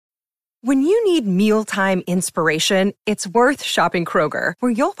When you need mealtime inspiration, it's worth shopping Kroger,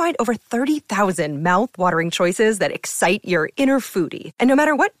 where you'll find over 30,000 mouth-watering choices that excite your inner foodie. And no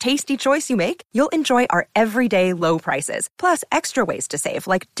matter what tasty choice you make, you'll enjoy our everyday low prices, plus extra ways to save,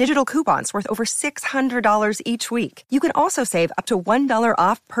 like digital coupons worth over $600 each week. You can also save up to $1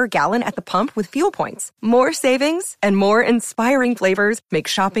 off per gallon at the pump with fuel points. More savings and more inspiring flavors make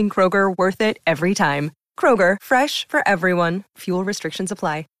shopping Kroger worth it every time. Kroger, fresh for everyone. Fuel restrictions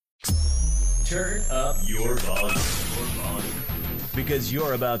apply. Turn up your volume. Because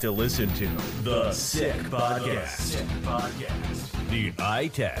you're about to listen to The Sick Podcast. The Eye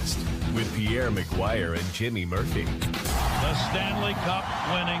Test with Pierre McGuire and Jimmy Murphy. The Stanley Cup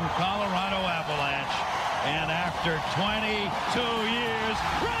winning Colorado Avalanche. And after 22 years,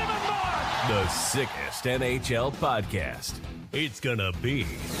 Raymond Marsh! The sickest NHL podcast. It's gonna be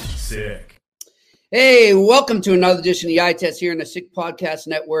sick. Hey, welcome to another edition of the Eye Test here in the Sick Podcast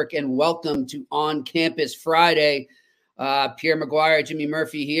Network, and welcome to On Campus Friday. Pierre McGuire, Jimmy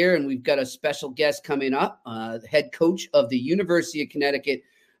Murphy here, and we've got a special guest coming up, the head coach of the University of Connecticut,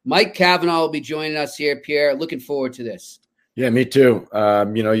 Mike Cavanaugh, will be joining us here. Pierre, looking forward to this. Yeah, me too.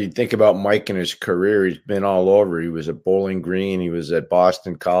 You think about Mike and his career. He's been all over. He was at Bowling Green. He was at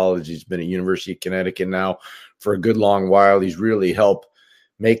Boston College. He's been at University of Connecticut now for a good long while. He's really helped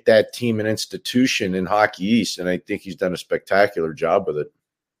make that team an institution in Hockey East, and I think he's done a spectacular job with it.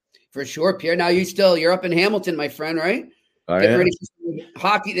 For sure, Pierre. Now you're up in Hamilton, my friend, right? I Getting am. ready for some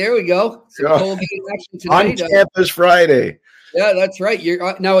hockey. There we go. Some cold game action tonight. On Campus Friday. Yeah, that's right.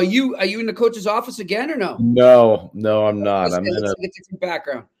 You're now. Are you in the coach's office again or no? No, I'm not. I'm in a different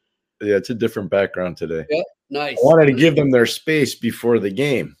background. Yeah, it's a different background today. Yeah, nice. I wanted to give them their space before the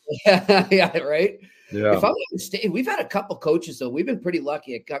game. Yeah, right. Yeah. If I'm not mistaken, we've had a couple coaches, though. We've been pretty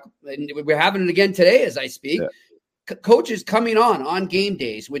lucky. And we're having it again today as I speak. Yeah. Coaches coming on game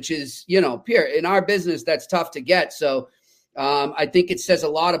days, which is, Pierre, in our business, that's tough to get. So I think it says a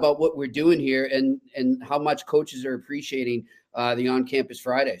lot about what we're doing here and how much coaches are appreciating the on-campus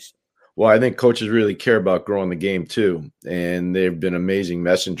Fridays. Well, I think coaches really care about growing the game, too. And they've been amazing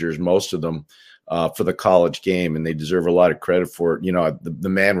messengers, most of them, for the college game, and they deserve a lot of credit for it. The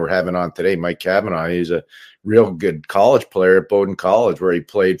man we're having on today, Mike Cavanaugh, he's a real good college player at Bowdoin College, where he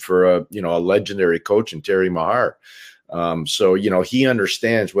played for a legendary coach in Terry Mahar. So he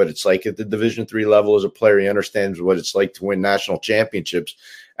understands what it's like at the Division III level as a player. He understands what it's like to win national championships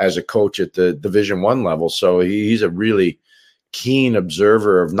as a coach at the Division I level. So he's a really keen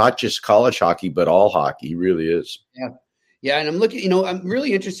observer of not just college hockey, but all hockey. He really is. Yeah. Yeah, and I'm looking, I'm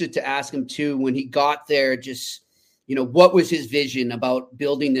really interested to ask him, too, when he got there, just, what was his vision about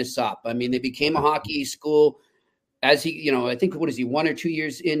building this up? I mean, they became a hockey school as he, I think, 1 or 2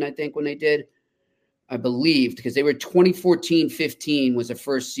 years in, I think, when they did, I believe, because they were 2014-15 was the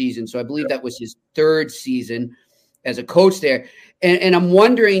first season. So I believe that was his third season as a coach there. And I'm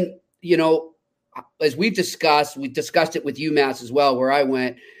wondering, as we discussed it with UMass as well, where I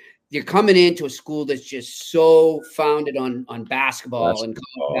went. You're coming into a school that's just so founded on basketball and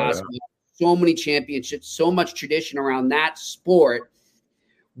college basketball, so many championships, so much tradition around that sport.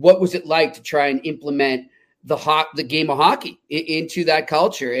 What was it like to try and implement the game of hockey into that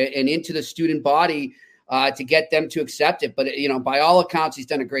culture and into the student body to get them to accept it? But, by all accounts, he's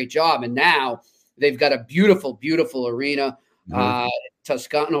done a great job. And now they've got a beautiful, beautiful arena.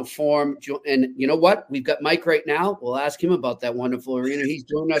 Toscano Forum. And you know what? We've got Mike right now. We'll ask him about that wonderful arena. He's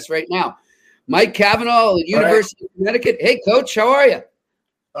joining us right now. Mike Cavanaugh, University of Connecticut. Hey, Coach, how are you?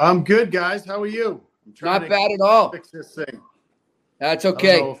 I'm good, guys. How are you? Not bad at all. Fix this thing. That's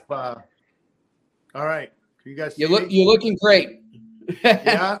okay. All right. Can you guys see me? You're looking great.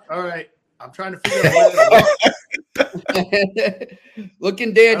 Yeah? All right. I'm trying to figure out where to look.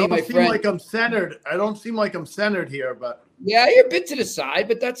 Looking dandy, my friend. I don't seem like I'm centered here, but. Yeah, you're a bit to the side,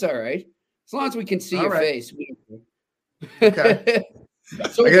 but that's all right. As long as we can see your face. Okay.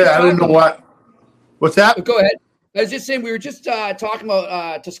 So I don't know what. What's that? Go ahead. I was just saying, we were just talking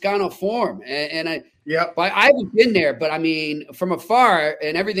about Toscano Forum, and I haven't been there, but I mean, from afar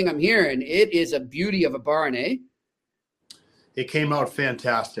and everything I'm hearing, it is a beauty of a barn, eh? It came out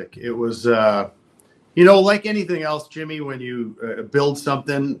fantastic. It was, like anything else, Jimmy, when you build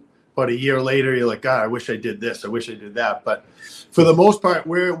something, but a year later, you're like, God, I wish I did this. I wish I did that. But for the most part,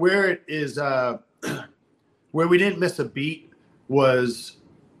 where it is, where we didn't miss a beat was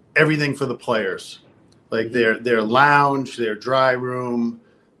everything for the players, like their lounge, their dry room,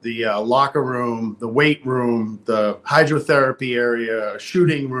 the locker room, the weight room, the hydrotherapy area,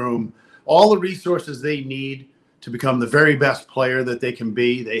 shooting room, all the resources they need to become the very best player that they can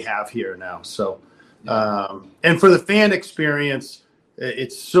be, they have here now. So, and for the fan experience,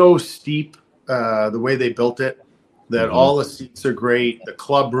 It's so steep the way they built it that all the seats are great. The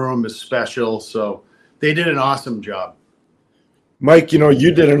club room is special. So they did an awesome job. Mike, you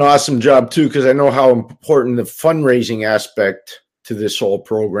did an awesome job too, because I know how important the fundraising aspect to this whole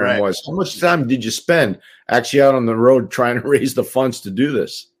program was. How much time did you spend actually out on the road trying to raise the funds to do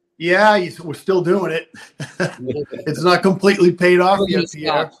this? Yeah, we're still doing it. It's not completely paid off yet,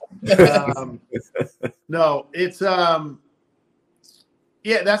 Pierre. No, it's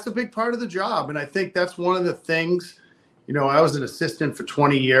that's a big part of the job, and I think that's one of the things. I was an assistant for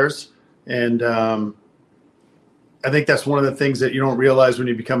 20 years, and I think that's one of the things that you don't realize when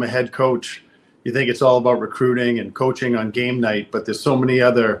you become a head coach. You think it's all about recruiting and coaching on game night, but there's so many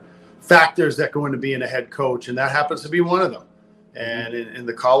other factors that go into being a head coach, and that happens to be one of them. And in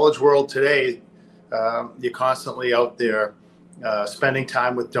the college world today, you're constantly out there spending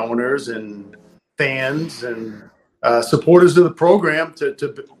time with donors and fans and supporters of the program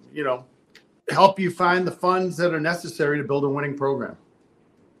to help you find the funds that are necessary to build a winning program.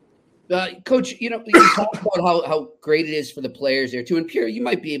 Coach, you talk about how great it is for the players there too. And Pierre, you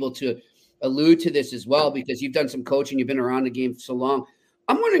might be able to allude to this as well, because you've done some coaching, you've been around the game for so long.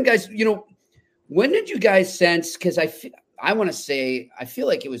 I'm wondering, guys, when did you guys sense, because I want to say, I feel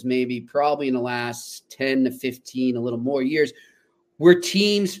like it was probably in the last 10 to 15, a little more years, where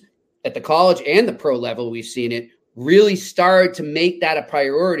teams at the college and the pro level, we've seen it, really started to make that a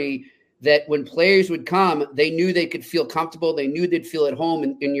priority, that when players would come, they knew they could feel comfortable. They knew they'd feel at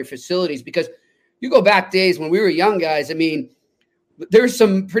home in your facilities. Because you go back days when we were young guys, I mean, there's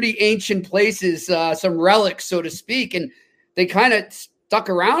some pretty ancient places, some relics, so to speak, and they kind of stuck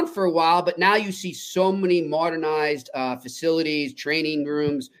around for a while. But now you see so many modernized facilities, training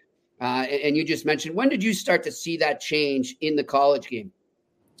rooms, and you just mentioned, when did you start to see that change in the college game?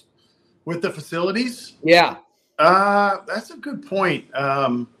 With the facilities? Yeah. That's a good point.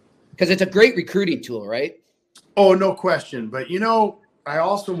 Because it's a great recruiting tool, right? Oh, no question. But, I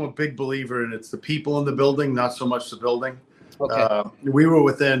also am a big believer in it's the people in the building, not so much the building. Okay. We were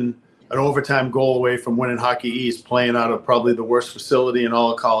within an overtime goal away from winning Hockey East, playing out of probably the worst facility in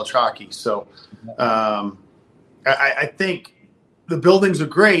all of college hockey. So I think the buildings are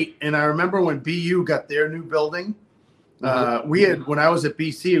great. And I remember when BU got their new building, when I was at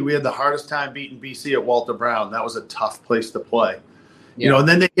BC, we had the hardest time beating BC at Walter Brown. That was a tough place to play. Yeah. And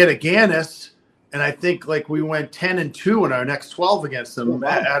then they get Aganis, and I think we went 10-2 in our next 12 against them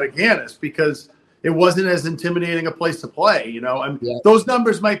at Aganis, because it wasn't as intimidating a place to play. Those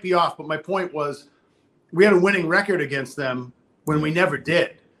numbers might be off, but my point was we had a winning record against them when we never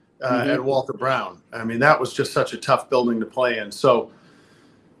did at Walter Brown. I mean, that was just such a tough building to play in. So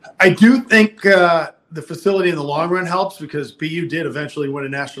I do think the facility in the long run helps, because BU did eventually win a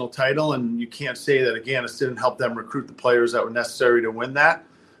national title, and you can't say that Aganis didn't help them recruit the players that were necessary to win that.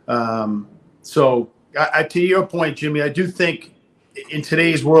 So to your point, Jimmy, I do think in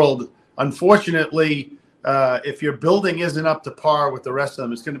today's world, unfortunately, if your building isn't up to par with the rest of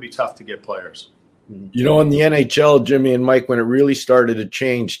them, it's going to be tough to get players. In the NHL, Jimmy and Mike, when it really started to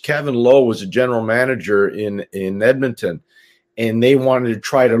change, Kevin Lowe was a general manager in Edmonton. And they wanted to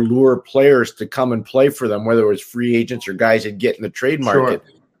try to lure players to come and play for them, whether it was free agents or guys that get in the trade market.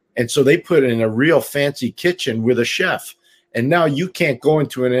 Sure. And so they put in a real fancy kitchen with a chef. And now you can't go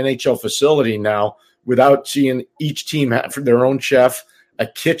into an NHL facility now without seeing each team have their own chef, a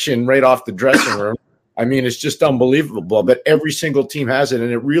kitchen right off the dressing room. I mean, it's just unbelievable. But every single team has it.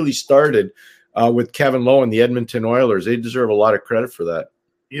 And it really started with Kevin Lowe and the Edmonton Oilers. They deserve a lot of credit for that.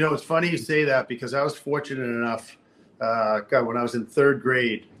 It's funny you say that, because I was fortunate enough when I was in third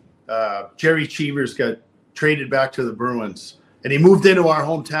grade, Jerry Cheevers got traded back to the Bruins, and he moved into our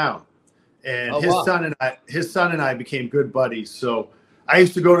hometown. And his son and I became good buddies. So I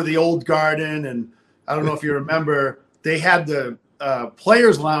used to go to the old garden, and I don't know if you remember, they had the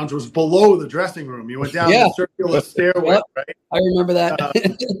players' lounge was below the dressing room. You went down the circular stairway, right? I remember that.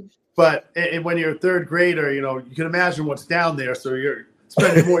 But when you're a third grader, you can imagine what's down there. So you're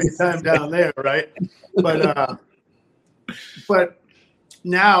spending more of your time down there, right? But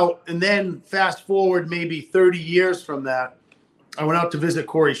now, and then fast forward maybe 30 years from that, I went out to visit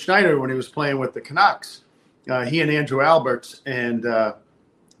Corey Schneider when he was playing with the Canucks, he and Andrew Alberts, and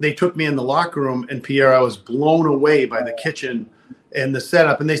they took me in the locker room, and Pierre, I was blown away by the kitchen and the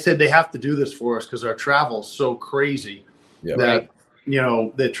setup. And they said they have to do this for us because our travel's so crazy that,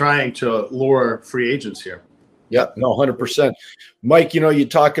 they're trying to lure free agents here. Yeah, no, 100%. Mike, you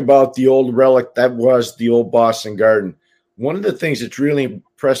talk about the old relic that was the old Boston Garden. One of the things that's really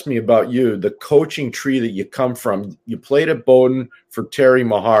impressed me about you, the coaching tree that you come from, you played at Bowdoin for Terry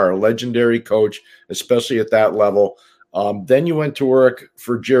Mahar, a legendary coach, especially at that level. Then you went to work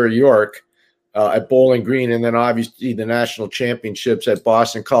for Jerry York at Bowling Green, and then obviously the national championships at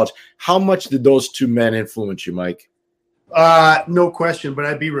Boston College. How much did those two men influence you, Mike? No question, but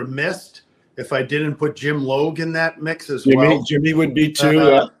I'd be remiss if I didn't put Jim Logue in that mix as well. Jimmy would be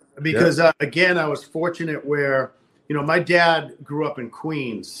too. Because, again, I was fortunate where, my dad grew up in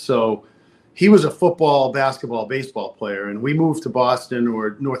Queens, so he was a football, basketball, baseball player, and we moved to Boston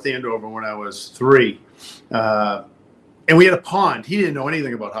or North Andover when I was 3. And we had a pond. He didn't know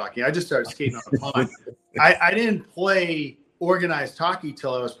anything about hockey. I just started skating on a pond. I didn't play organized hockey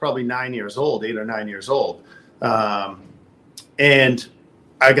till I was probably 8 or 9 years old. And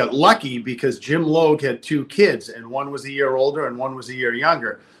I got lucky because Jim Logue had 2 kids, and one was a year older and one was a year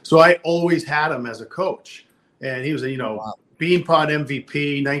younger. So I always had him as a coach. And he was a, Beanpot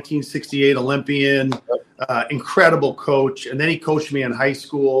MVP, 1968 Olympian, incredible coach. And then he coached me in high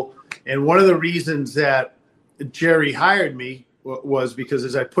school. And one of the reasons that Jerry hired me was because,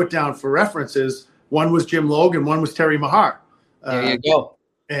 as I put down for references, one was Jim Logue and one was Terry Mahar. There you go.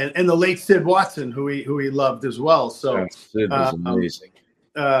 And the late Sid Watson, who he loved as well. So Sid was amazing.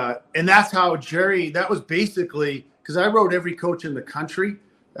 And that's how Jerry, that was basically, because I wrote every coach in the country.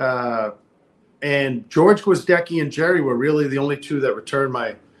 And George Gwizdecki and Jerry were really the only 2 that returned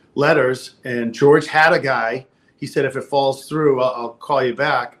my letters. And George had a guy. He said, if it falls through, I'll call you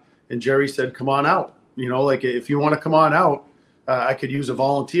back. And Jerry said, come on out. If you want to come on out, I could use a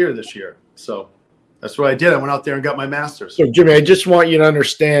volunteer this year. So that's what I did. I went out there and got my master's. So, Jimmy, I just want you to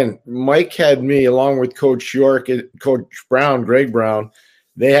understand, Mike had me, along with Coach York and Coach Brown, Greg Brown,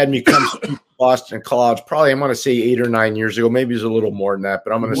 they had me come to Boston College, probably, I'm going to say 8 or 9 years ago. Maybe it's a little more than that,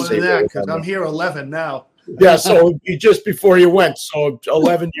 but I'm going to say that because I'm here 11 now. Yeah, so it would be just before you went. So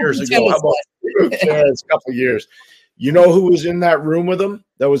 11 years ago. How about it's a couple of years. You know who was in that room with him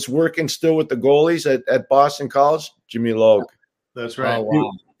that was working still with the goalies at Boston College? Jimmy Logue. That's right. Oh,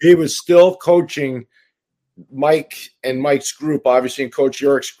 wow. He was still coaching Mike and Mike's group, obviously, in Coach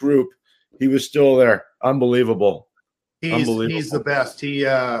York's group. He was still there. Unbelievable. He's the best. He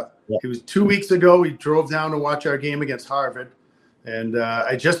was 2 weeks ago. He drove down to watch our game against Harvard. And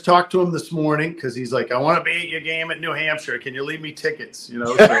I just talked to him this morning because he's like, I want to be at your game at New Hampshire. Can you leave me tickets?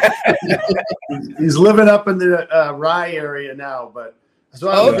 So he's living up in the Rye area now. But so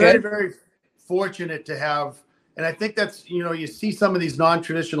I was very, very fortunate to have. And I think that's, you see some of these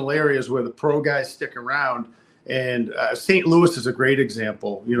non-traditional areas where the pro guys stick around. And St. Louis is a great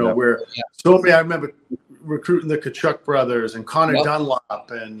example, where so many, I remember recruiting the Kachuk brothers and Connor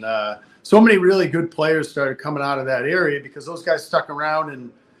Dunlop and so many really good players started coming out of that area because those guys stuck around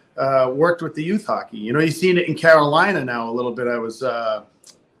and worked with the youth hockey. You've seen it in Carolina now a little bit. I was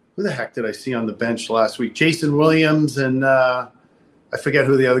who the heck did I see on the bench last week? Jason Williams and I forget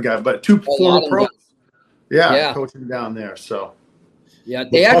who the other guy, but 2 former pros. Yeah, coaching down there. So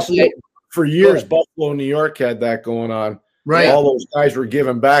they actually for years Buffalo, New York had that going on. Right. All those guys were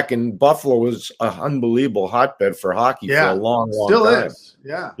giving back, and Buffalo was an unbelievable hotbed for hockey for a long Still time. Is.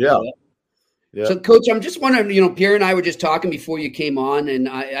 Yeah. So, Coach, I'm just wondering, Pierre and I were just talking before you came on, and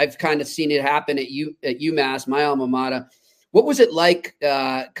I've kind of seen it happen at UMass, my alma mater. What was it like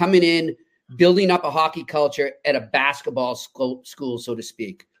coming in, building up a hockey culture at a basketball school, so to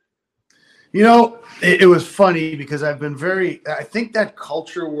speak? It was funny because I think that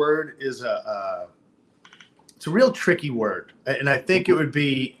culture word is it's a real tricky word. And I think it would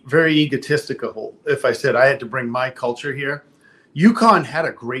be very egotistical if I said I had to bring my culture here. UConn had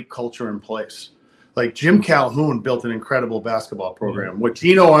a great culture in place. Like Jim Calhoun built an incredible basketball program. What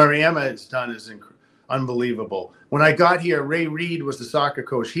Gino Ariema has done is unbelievable. When I got here, Ray Reed was the soccer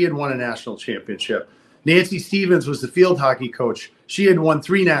coach. He had won a national championship. Nancy Stevens was the field hockey coach. She had won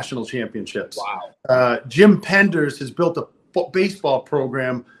 3 national championships. Wow. Jim Penders has built a baseball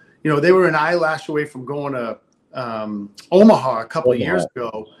program. They were an eyelash away from going to Omaha a couple of years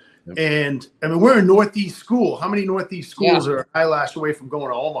ago. Yep. And we're a Northeast school. How many Northeast schools are eyelash away from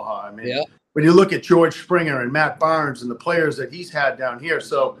going to Omaha? When you look at George Springer and Matt Barnes and the players that he's had down here.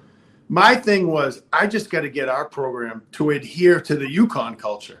 So my thing was, I just got to get our program to adhere to the UConn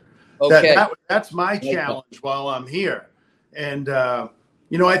culture. Okay. That's my challenge while I'm here. And,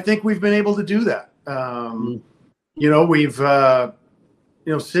 I think we've been able to do that.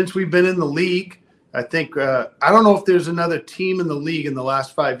 We've, since we've been in the league, I think I don't know if there's another team in the league in the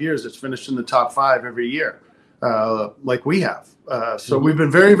last 5 years that's finished in the top 5 every year, like we have. So we've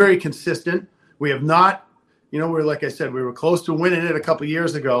been very, very consistent. We have not, we're like I said, we were close to winning it a couple of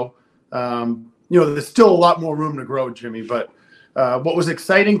years ago. There's still a lot more room to grow, Jimmy. But what was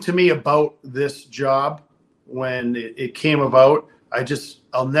exciting to me about this job when it came about,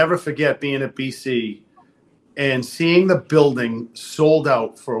 I'll never forget being at BC and seeing the building sold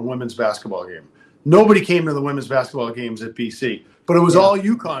out for a women's basketball game. Nobody came to the women's basketball games at BC, but it was all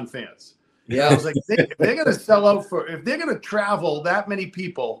UConn fans. Yeah, I was like, if they're going to sell out if they're going to travel that many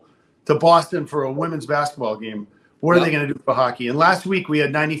people to Boston for a women's basketball game, what are they going to do for hockey? And last week we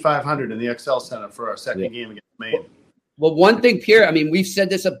had 9,500 in the XL Center for our second game against Maine. Well, one thing, Pierre, I mean, we've said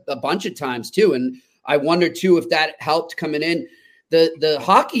this a bunch of times too, and I wonder too if that helped coming in. The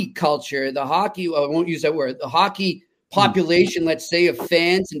hockey culture, I won't use that word, the hockey population, let's say, of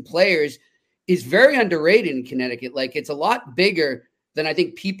fans and players is very underrated in Connecticut. Like, it's a lot bigger than I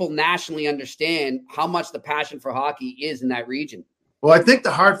think people nationally understand how much the passion for hockey is in that region. Well, I think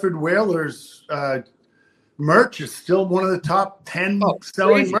the Hartford Whalers merch is still one of the top 10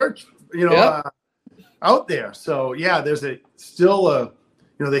 selling merch, out there. So, yeah, there's still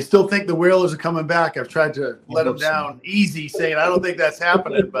they still think the Whalers are coming back. I've tried to let them down easy, saying I don't think that's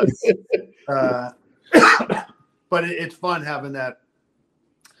happening, but but it's fun having that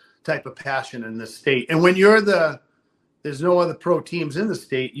type of passion in this state. And when there's no other pro teams in the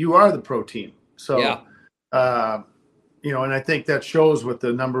state, you are the pro team. So, and I think that shows with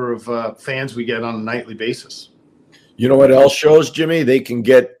the number of fans we get on a nightly basis. You know what else shows, Jimmy? They can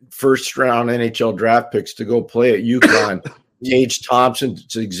get first-round NHL draft picks to go play at UConn. Tage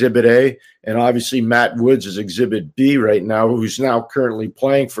Thompson's Exhibit A, and obviously Matt Woods is Exhibit B right now, who's now currently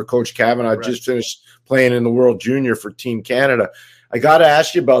playing for Coach Cavanaugh, just finished playing in the World Junior for Team Canada. I got to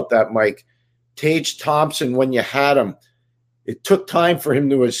ask you about that, Mike. Tage Thompson, when you had him, it took time for him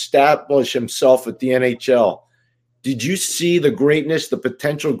to establish himself at the NHL. Did you see the greatness, the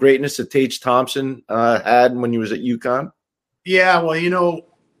potential greatness that Tage Thompson had when he was at UConn? Yeah, well,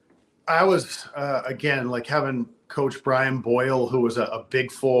 I was, again, like having Coach Brian Boyle, who was a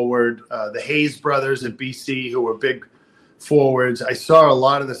big forward, the Hayes brothers at BC, who were big forwards. I saw a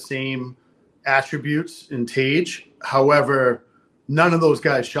lot of the same attributes in Tage. However, none of those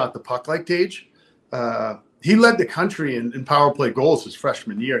guys shot the puck like Tage. He led the country in power play goals his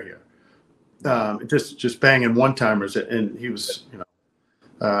freshman year here. Just banging one-timers, and he was,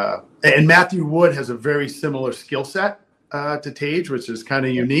 and Matthew Wood has a very similar skill set to Tage, which is kind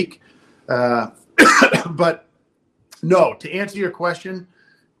of unique. But no, to answer your question,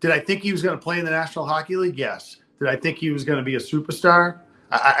 did I think he was going to play in the National Hockey League? Yes. Did I think he was going to be a superstar?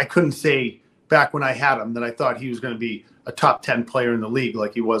 I couldn't say back when I had him that I thought he was going to be a top 10 player in the league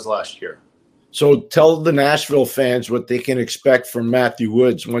like he was last year. So tell the Nashville fans what they can expect from Matthew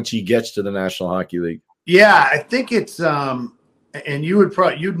Woods once he gets to the National Hockey League. Yeah, I think it's and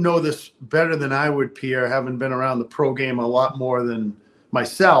you'd know this better than I would, Pierre, having been around the pro game a lot more than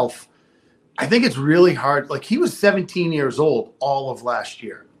myself. I think it's really hard. Like, he was 17 years old all of last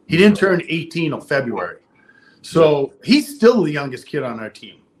year. He didn't turn 18 until February. So he's still the youngest kid on our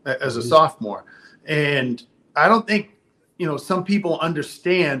team as a sophomore. And I don't think, some people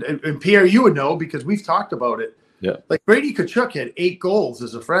understand, and Pierre, you would know because we've talked about it. Yeah. Like, Brady Tkachuk had 8 goals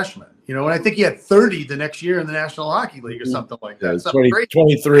as a freshman, and I think he had 30 the next year in the National Hockey League or something like that. Yeah,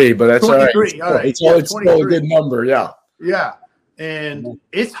 23, but that's 23, all right. It's still a good number, yeah. Yeah. And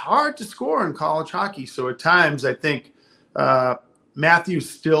it's hard to score in college hockey. So at times, I think Matthew's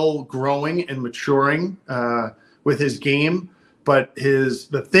still growing and maturing with his game. But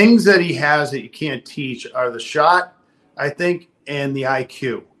the things that he has that you can't teach are the shot, I think, and the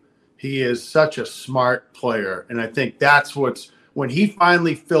IQ. He is such a smart player. And I think that's when he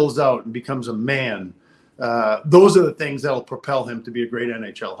finally fills out and becomes a man, those are the things that will propel him to be a great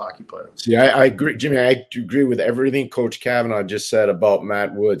NHL hockey player. See, I agree, Jimmy. I agree with everything Coach Cavanaugh just said about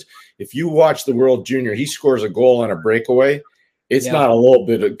Matt Woods. If you watch the World Junior, he scores a goal on a breakaway. It's not a little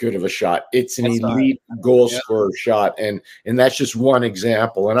bit good of a shot. It's an elite goal scorer shot, and that's just one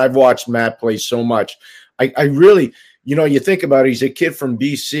example. And I've watched Matt play so much. I really, you think about it, he's a kid from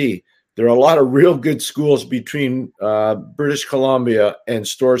BC. There are a lot of real good schools between British Columbia and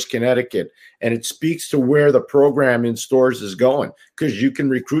Storrs, Connecticut, and it speaks to where the program in Storrs is going because you can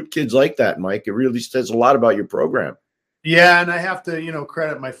recruit kids like that, Mike. It really says a lot about your program. Yeah, and I have to,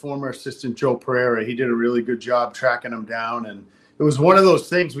 credit my former assistant, Joe Pereira. He did a really good job tracking him down, and it was one of those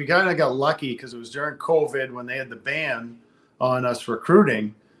things. We kind of got lucky because it was during COVID when they had the ban on us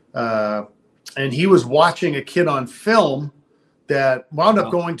recruiting, and he was watching a kid on film that wound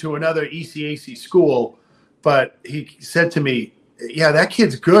up going to another ECAC school, but he said to me, yeah, that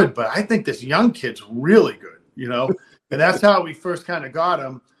kid's good, but I think this young kid's really good, and that's how we first kind of got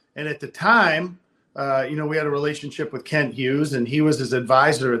him. And at the time, we had a relationship with Kent Hughes, and he was his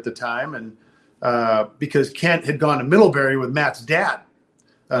advisor at the time. And because Kent had gone to Middlebury with Matt's dad.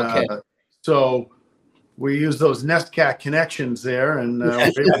 So we used those NestCat connections there and were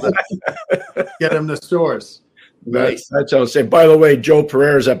able to get him to Storrs. Nice. That's what I was saying. By the way, Joe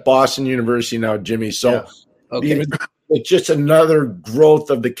Pereira's at Boston University now, Jimmy. So even it's just another growth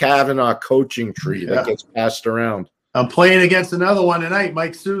of the Cavanaugh coaching tree that gets passed around. I'm playing against another one tonight,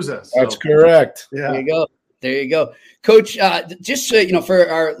 Mike Souza. So. That's correct. Yeah. There you go. Coach, just so, for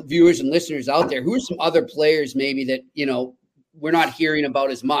our viewers and listeners out there, who are some other players maybe that, we're not hearing about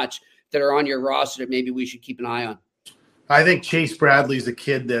as much that are on your roster that maybe we should keep an eye on? I think Chase Bradley's a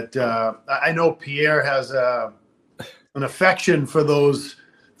kid that I know Pierre has an affection for those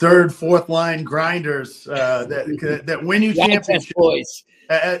third, fourth line grinders that win you championships,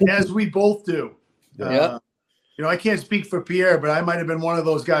 as we both do. I can't speak for Pierre, but I might have been one of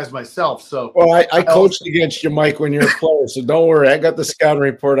those guys myself. So, well, I coached against you, Mike, when you were a player. So don't worry, I got the scouting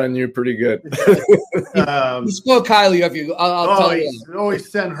report on you pretty good. You spoke highly of you. I'll tell you.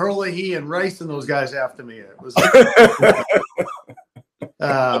 Always send Herlihy and Rice and those guys after me. It was,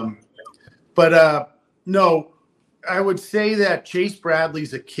 no, I would say that Chase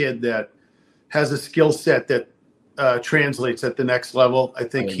Bradley's a kid that has a skill set that translates at the next level. I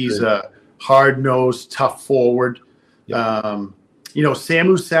think he's a hard-nosed, tough forward. Samu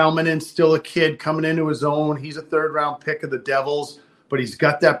Salmonen's still a kid coming into his own. He's a third-round pick of the Devils, but he's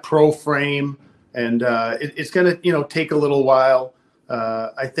got that pro frame, and it's going to, take a little while,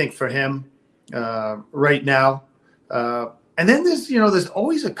 I think, for him right now. And then there's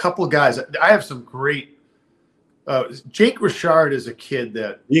always a couple of guys. I have some great Jake Richard is a kid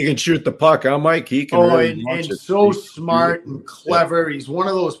that he can shoot the puck, huh, Mike? He can. And so smart and clever. He's one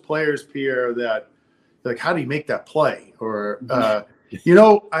of those players, Pierre, that like, how do you make that play? Or I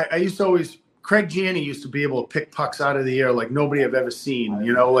used to always Craig Janney used to be able to pick pucks out of the air like nobody I've ever seen.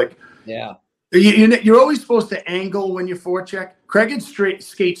 You're always supposed to angle when you forecheck. Craig would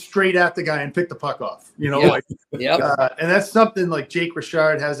skate straight at the guy and pick the puck off. And that's something like Jake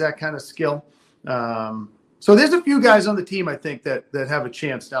Richard has that kind of skill. So there's a few guys on the team, I think, that have a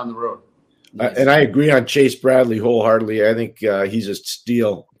chance down the road. And I agree on Chase Bradley wholeheartedly. I think he's a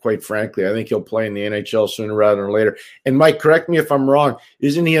steal, quite frankly. I think he'll play in the NHL sooner rather than later. And, Mike, correct me if I'm wrong.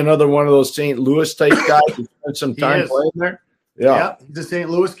 Isn't he another one of those St. Louis type guys who spent some time playing there? Yeah, he's a St.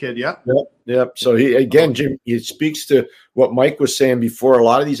 Louis kid, Yep. So, Jim, it speaks to what Mike was saying before. A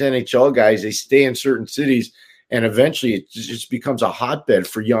lot of these NHL guys, they stay in certain cities, and eventually it just becomes a hotbed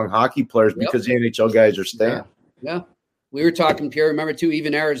for young hockey players because the NHL guys are staying. Yeah. We were talking, Pierre, remember, too,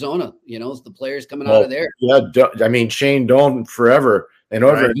 even Arizona, the players coming out of there. Yeah, I mean, Shane Doan forever. And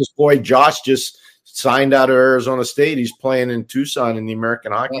this boy Josh just signed out of Arizona State. He's playing in Tucson in the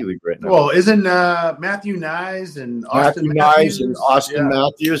American Hockey League right now. Well, isn't Matthew Nyes and Austin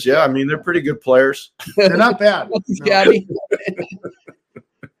Matthews? Yeah, I mean, they're pretty good players. They're not bad.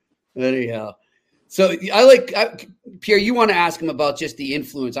 Anyhow. So Pierre, you want to ask him about just the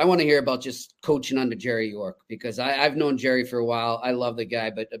influence. I want to hear about just coaching under Jerry York because I've known Jerry for a while. I love the guy,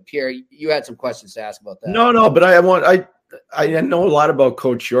 but Pierre, you had some questions to ask about that. No, but I know a lot about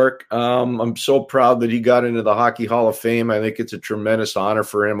Coach York. I'm so proud that he got into the Hockey Hall of Fame. I think it's a tremendous honor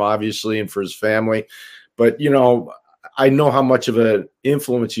for him, obviously, and for his family. But, I know how much of an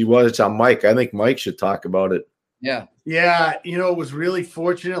influence he was on Mike. I think Mike should talk about it. Yeah. Yeah. It was really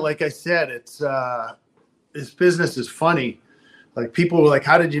fortunate. Like I said, it's this business is funny. Like people were like,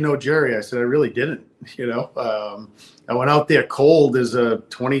 how did you know Jerry? I said, I really didn't, I went out there cold as a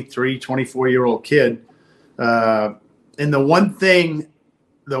 23, 24-year-old kid. And the one thing,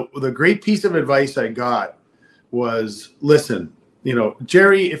 the great piece of advice I got was, listen,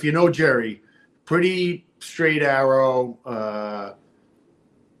 Jerry, if you know Jerry, pretty straight arrow,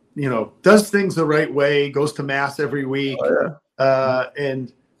 does things the right way, goes to mass every week.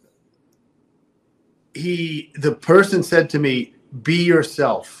 And the person said to me, be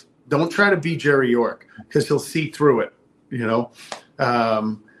yourself. Don't try to be Jerry York because he'll see through it,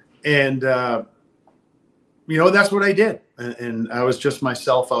 that's what I did. And I was just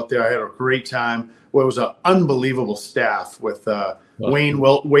myself out there. I had a great time. Well, it was an unbelievable staff with Wayne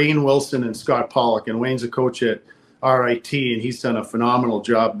Wilson and Scott Pollock. And Wayne's a coach at RIT, and he's done a phenomenal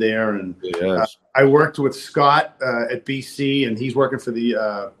job there. And I worked with Scott at BC, and he's working for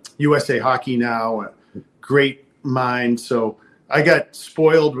the USA Hockey now. Great mind. So I got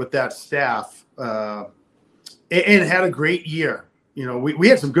spoiled with that staff and had a great year. We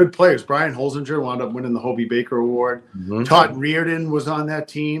had some good players. Brian Holzinger wound up winning the Hobie Baker Award. Mm-hmm. Todd Reardon was on that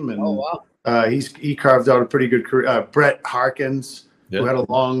team, and he carved out a pretty good career. Brett Harkins, who had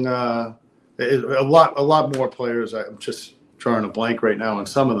a long, a lot more players. I'm just drawing a blank right now on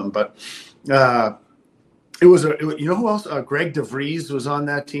some of them, but who else? Greg DeVries was on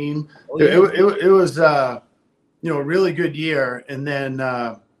that team. It was a really good year, and then.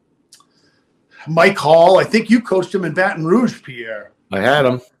 Mike Hall. I think you coached him in Baton Rouge, Pierre. I had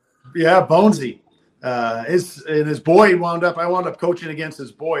him. Yeah, Bonesy. His boy I wound up coaching against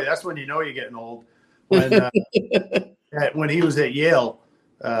his boy. That's when you know you're getting old. When he was at Yale.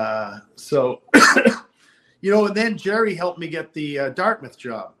 So, and then Jerry helped me get the Dartmouth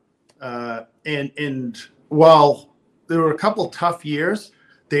job. And while there were a couple tough years,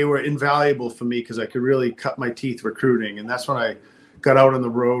 they were invaluable for me because I could really cut my teeth recruiting. And that's when I got out on the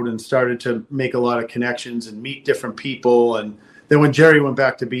road and started to make a lot of connections and meet different people. And then when Jerry went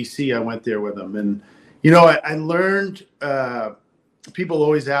back to BC, I went there with him. And, I learned, people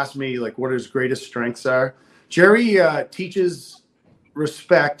always ask me, like, what his greatest strengths are. Jerry teaches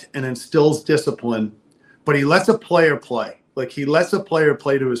respect and instills discipline, but he lets a player play. Like, he lets a player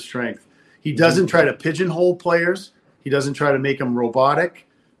play to his strength. He doesn't try to pigeonhole players. He doesn't try to make them robotic.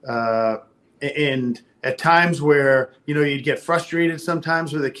 And at times where, you'd get frustrated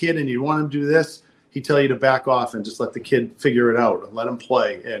sometimes with a kid and you want him to do this, he'd tell you to back off and just let the kid figure it out and let him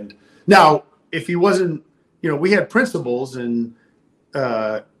play. And now, if he wasn't, we had principles and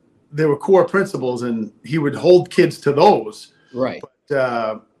there were core principles and he would hold kids to those. Right.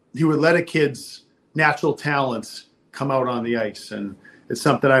 But he would let a kid's natural talents come out on the ice. And it's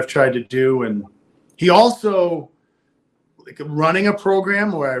something I've tried to do. And he also, like, running a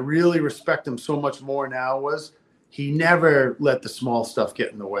program where I really respect him so much more now was he never let the small stuff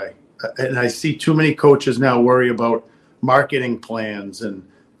get in the way. And I see too many coaches now worry about marketing plans and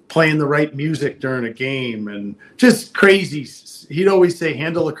playing the right music during a game and just crazy. He'd always say,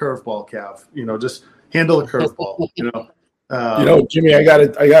 handle a curveball, Cav, just handle a curveball, Jimmy, I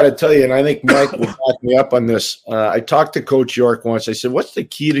gotta tell you, and I think Mike will back me up on this. I talked to Coach York once. I said, what's the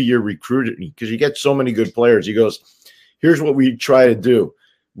key to your recruiting? Because you get so many good players. He goes, here's what we try to do.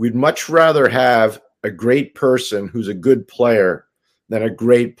 We'd much rather have a great person who's a good player than a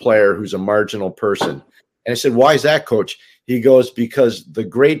great player who's a marginal person. And I said, why is that, Coach? He goes, because the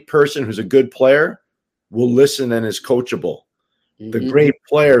great person who's a good player will listen and is coachable. Mm-hmm. The great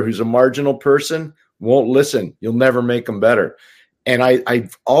player who's a marginal person won't listen. You'll never make them better. And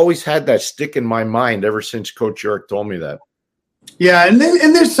I've always had that stick in my mind ever since Coach York told me that. Yeah, and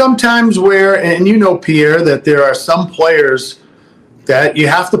there's some times where, and Pierre, that there are some players that you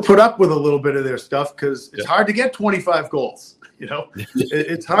have to put up with a little bit of their stuff because it's hard to get 25 goals.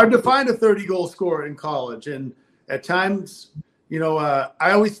 It's hard to find a 30-goal scorer in college. And at times, I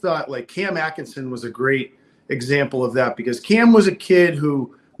always thought, like, Cam Atkinson was a great example of that because Cam was a kid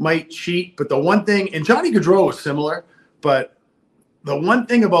who might cheat. But the one thing, and Johnny Gaudreau was similar, but the one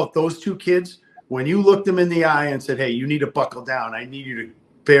thing about those two kids, when you looked them in the eye and said, hey, you need to buckle down, I need you to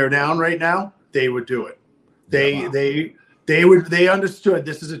bear down right now, they would do it. They understood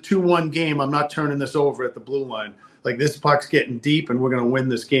this is a 2-1 game. I'm not turning this over at the blue line. Like, this puck's getting deep and we're going to win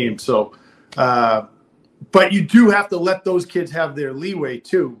this game. So, but you do have to let those kids have their leeway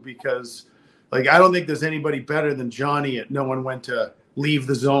too, because, like, I don't think there's anybody better than Johnny at knowing when to leave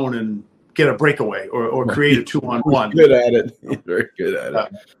the zone and get a breakaway or create a 2-on-1. Good at it. He's very good at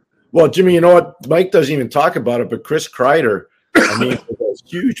it. Well, Jimmy, you know what? Mike doesn't even talk about it, but Chris Kreider, was a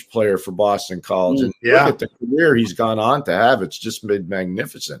huge player for Boston College. And look at the career he's gone on to have. It's just been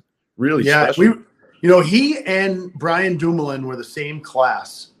magnificent. Really special. He and Brian Dumoulin were the same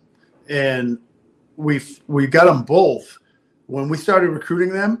class. And we got them both. When we started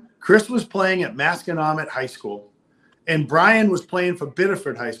recruiting them, Chris was playing at Masconomet High School. And Brian was playing for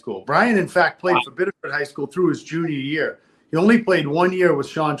Biddeford High School. Brian, in fact, played for Biddeford High School through his junior year. He only played 1 year with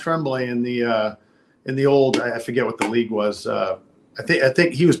Sean Tremblay in the old, I forget what the league was. I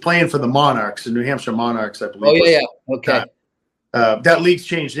think he was playing for the Monarchs, the New Hampshire Monarchs, I believe. Oh, yeah. Okay. That league's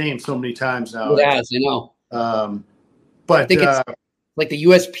changed names so many times now. It has, I know. But I think it's like the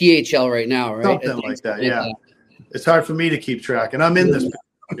USPHL right now, right? Something like that, yeah. It's hard for me to keep track, and I'm in this.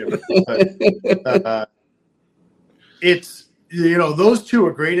 But, it's, those two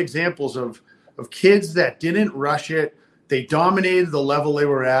are great examples of kids that didn't rush it. They dominated the level they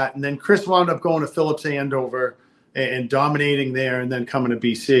were at. And then Chris wound up going to Phillips Andover and dominating there and then coming to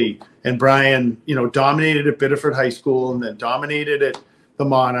BC. And Brian, dominated at Biddeford High School and then dominated at the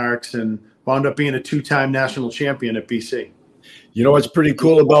Monarchs and wound up being a 2-time national champion at BC. What's pretty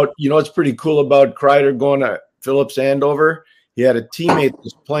cool about Kreider going to Phillips Andover? He had a teammate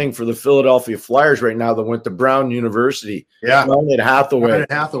that's playing for the Philadelphia Flyers right now that went to Brown University. Yeah. Ryan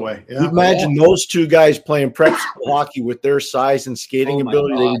Hathaway. Yeah. Imagine those two guys playing prep school hockey with their size and skating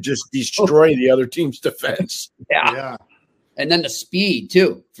ability. They would just destroy the other team's defense. Yeah. And then the speed,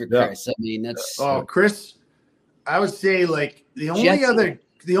 too, for Chris. I mean, that's – Chris, I would say, like, the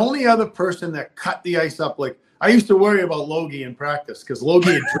only other person that cut the ice up, like, I used to worry about Logie in practice because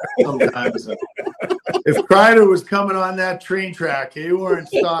Logie had tripped sometimes. if Kreider was coming on that train track, you weren't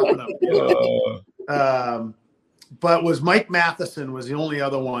stopping him. You know? But was Mike Matheson was the only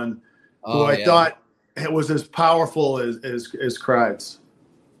other one who I thought it was as powerful as Kreider.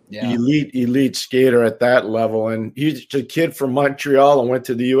 Yeah. Elite skater at that level. And he's a kid from Montreal and went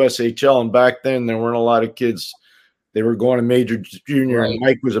to the USHL. And back then, there weren't a lot of kids. They were going to major junior. Right. And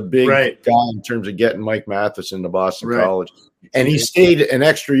Mike was a big guy in terms of getting Mike Matheson to Boston College. And he stayed an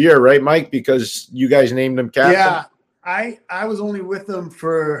extra year, right, Mike? Because you guys named him captain? Yeah. I was only with him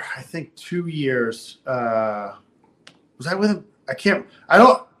for, I think, 2 years. Was I with him?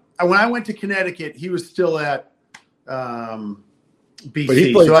 When I went to Connecticut, he was still at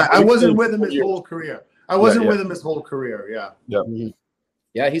BC. So I wasn't with him his whole career. Yeah.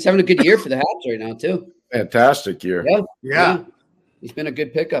 Yeah, he's having a good year for the Habs right now, too. Fantastic year. Yeah. He's been a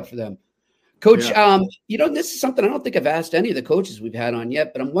good pickup for them. Coach, this is something I don't think I've asked any of the coaches we've had on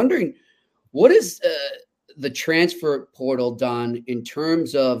yet, but I'm wondering, what is the transfer portal done in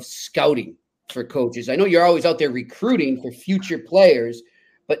terms of scouting for coaches? I know you're always out there recruiting for future players,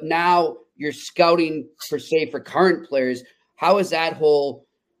 but now you're scouting for current players. How has that whole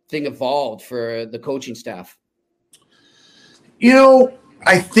thing evolved for the coaching staff?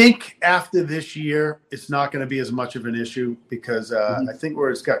 I think after this year, it's not going to be as much of an issue because I think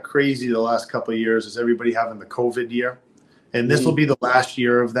where it's got crazy the last couple of years is everybody having the COVID year. And this will be the last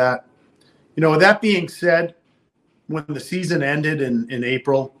year of that. With that being said, when the season ended in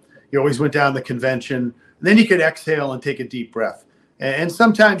April, you always went down the convention. And then you could exhale and take a deep breath. And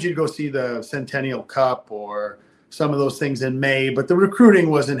sometimes you'd go see the Centennial Cup or some of those things in May. But the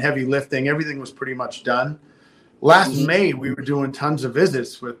recruiting wasn't heavy lifting. Everything was pretty much done. Last May, we were doing tons of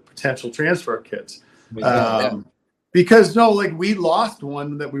visits with potential transfer kids. Because, we lost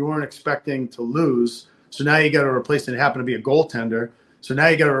one that we weren't expecting to lose. So now you got to replace it. It happened to be a goaltender. So now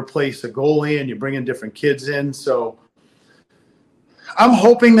you got to replace a goalie and you bring in different kids in. So I'm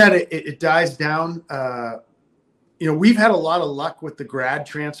hoping that it dies down. We've had a lot of luck with the grad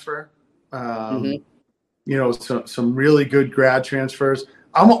transfer. Some really good grad transfers.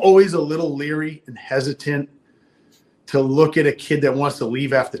 I'm always a little leery and hesitant to look at a kid that wants to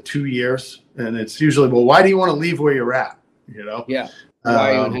leave after 2 years. And it's usually, well, why do you want to leave where you're at? Yeah.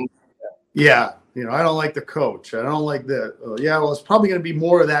 Why are you yeah. I don't like the coach. I don't like the, it's probably going to be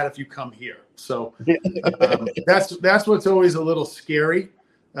more of that if you come here. So that's what's always a little scary.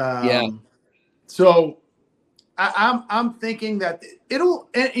 So I'm thinking that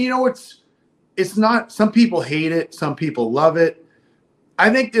it's not, some people hate it. Some people love it. I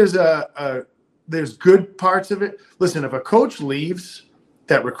think there's good parts of it. Listen, if a coach leaves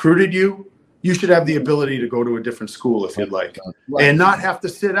that recruited you, you should have the ability to go to a different school if you'd like, and not have to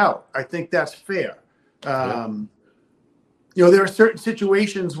sit out. I think that's fair. There are certain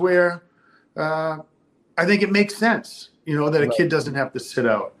situations where I think it makes sense, that a kid doesn't have to sit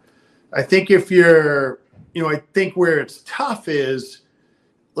out. I think if you're, I think where it's tough is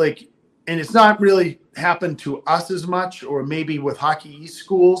and it's not really happened to us as much, or maybe with Hockey East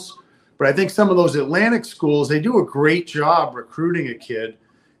schools, but I think some of those Atlantic schools, they do a great job recruiting a kid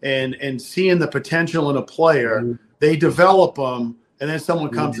and seeing the potential in a player. They develop them, and then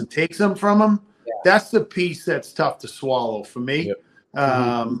someone comes and takes them from them. That's the piece that's tough to swallow for me.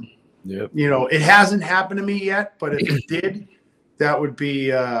 It hasn't happened to me yet, but if it did, that would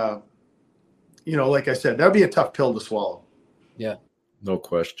be, like I said, that would be a tough pill to swallow. Yeah. No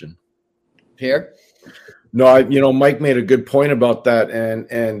question. Pierre? No, Mike made a good point about that.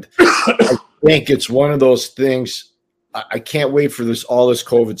 And I think it's one of those things. I can't wait for all this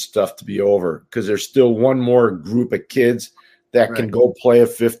COVID stuff to be over, because there's still one more group of kids that can go play a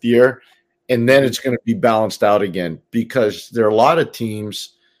fifth year, and then it's going to be balanced out again, because there are a lot of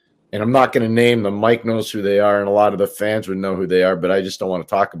teams, and I'm not going to name them. Mike knows who they are, and a lot of the fans would know who they are, but I just don't want to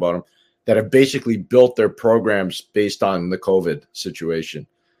talk about them, that have basically built their programs based on the COVID situation.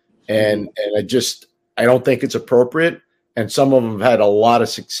 And I don't think it's appropriate. And some of them have had a lot of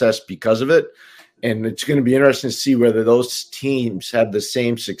success because of it. And it's going to be interesting to see whether those teams have the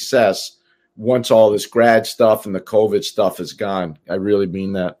same success once all this grad stuff and the COVID stuff is gone. I really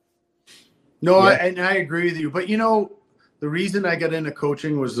mean that. No, I agree with you. But, the reason I got into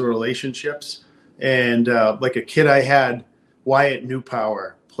coaching was the relationships. And like a kid I had, Wyatt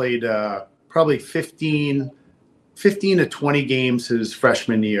Newpower, played probably 15 to 20 games his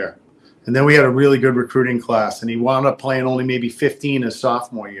freshman year. And then we had a really good recruiting class, and he wound up playing only maybe 15 his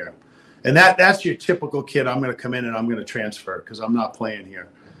sophomore year. And that's your typical kid. I'm going to come in and I'm going to transfer because I'm not playing here.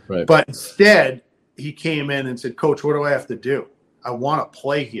 Right. But instead, he came in and said, Coach, what do I have to do? I want to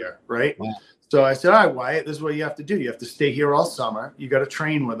play here, right? Wow. So I said, all right, Wyatt, this is what you have to do. You have to stay here all summer. You got to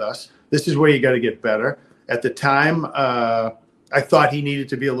train with us. This is where you got to get better. At the time, I thought he needed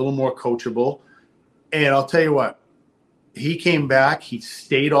to be a little more coachable. And I'll tell you what, he came back. He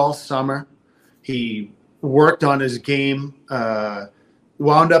stayed all summer. He worked on his game,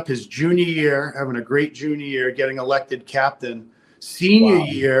 wound up his junior year, having a great junior year, getting elected captain. Senior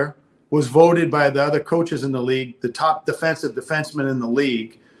year was voted by the other coaches in the league, the top defensive defenseman in the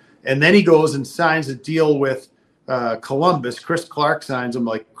league. And then he goes and signs a deal with Columbus. Chris Clark signs him.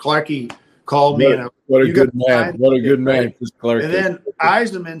 Like, Clarkie called me. What a good man. What a good man, Chris Clark. And then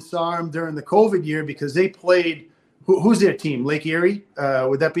Eisenman saw him during the COVID year because they played who's their team? Lake Erie?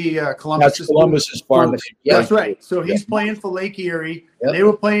 Would that be Columbus? That's Columbus's farm. Yeah, that's right. So he's playing for Lake Erie. And they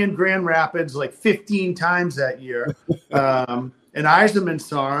were playing Grand Rapids like 15 times that year. And Eisenman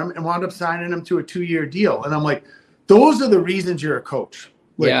saw him and wound up signing him to a 2-year deal. And I'm like, those are the reasons you're a coach.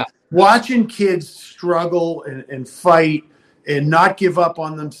 Like, watching kids struggle and fight and not give up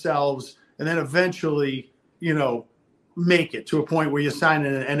on themselves, and then eventually, make it to a point where you're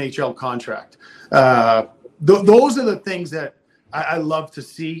signing an NHL contract. Those are the things that I love to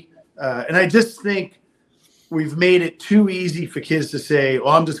see. And I just think we've made it too easy for kids to say, "Oh,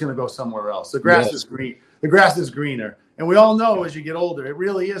 I'm just going to go somewhere else. The grass is green. The grass is greener." And we all know as you get older, it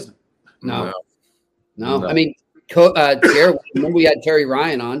really isn't. No. I mean, Terry, remember we had Terry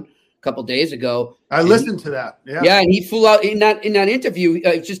Ryan on a couple days ago. I listened to that. Yeah, and he flew out in that interview.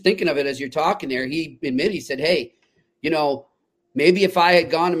 I was just thinking of it as you're talking there. He admitted, he said, "Hey, maybe if I had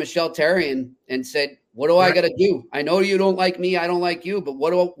gone to Michelle Therrien and said, what do I got to do? I know you don't like me. I don't like you. But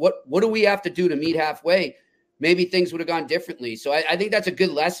what do we have to do to meet halfway? Maybe things would have gone differently." So I think that's a good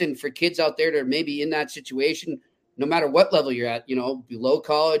lesson for kids out there that are maybe in that situation, no matter what level you're at, below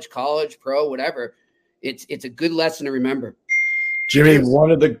college, pro, whatever. It's a good lesson to remember. Jimmy,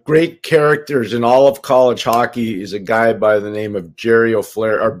 one of the great characters in all of college hockey is a guy by the name of Jerry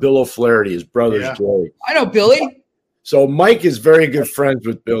O'Flaherty, or Bill O'Flaherty. His brother's Jerry. I know Billy. So Mike is very good friends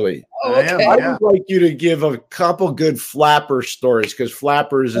with Billy. Oh, okay. I would like you to give a couple good Flapper stories, because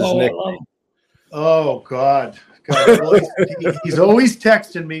Flapper is his nickname. Oh, God. Well, he's always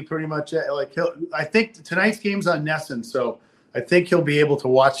texting me pretty much. I think tonight's game's on Nesson, so I think he'll be able to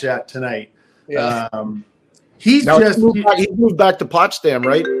watch that tonight. Yeah. He moved back to Potsdam,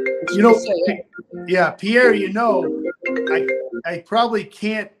 right? Pierre, I probably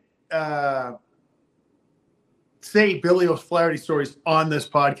can't say Billy O'Flaherty stories on this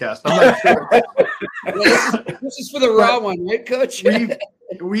podcast. I'm not sure. This is for the raw one, right, Coach?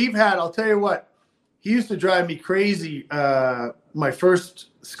 We've had, I'll tell you what, he used to drive me crazy. My first,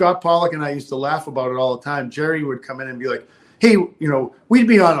 Scott Pollock and I used to laugh about it all the time. Jerry would come in and be like, "Hey, we'd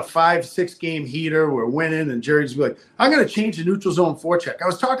be on a 5-6 game heater. We're winning." And Jerry'd be like, "I'm going to change the neutral zone forecheck." I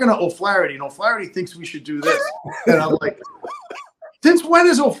was talking to O'Flaherty, and O'Flaherty thinks we should do this. And I'm like, since when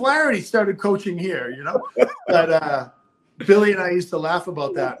has O'Flaherty started coaching here? But Billy and I used to laugh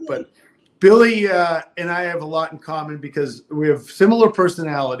about that. But Billy and I have a lot in common because we have similar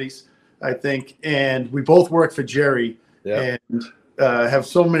personalities, I think. And we both work for Jerry and have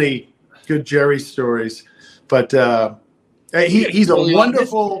so many good Jerry stories. But he's a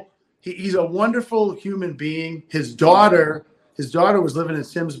wonderful human being. His daughter was living in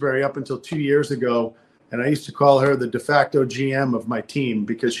Simsbury up until 2 years ago, and I used to call her the de facto GM of my team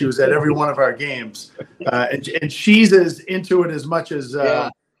because she was at every one of our games, and she's as into it as much as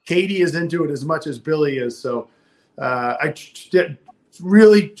Katie is into it as much as Billy is. So I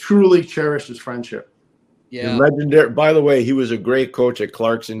really truly cherish his friendship. Yeah, legendary. By the way, he was a great coach at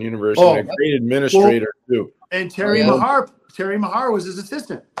Clarkson University, and a great administrator too. And Terry Mahar was his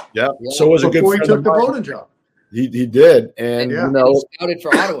assistant. Yeah. So was a good before friend he took of the mine. Bowden job. He did, and he scouted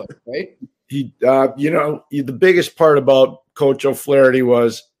for Ottawa, right? He, the biggest part about Coach O'Flaherty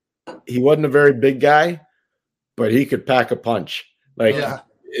was he wasn't a very big guy, but he could pack a punch.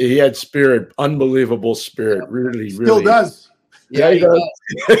 He had spirit, unbelievable spirit. Really, Still does. Yeah, he does.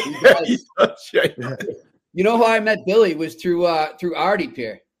 He does. Yeah. You know how I met Billy was through Artie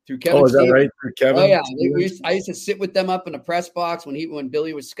Pierre, through Kevin. Oh, is that right? Through Kevin? Oh yeah, I used to sit with them up in the press box when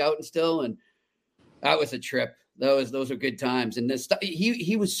Billy was scouting still, and that was a trip. Those are good times. And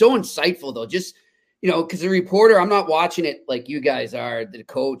he was so insightful though. Just because the reporter, I'm not watching it like you guys are, the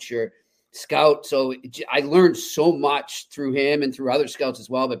coach or scout. So I learned so much through him and through other scouts as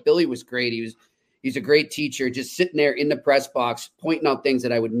well. But Billy was great. He's a great teacher, just sitting there in the press box, pointing out things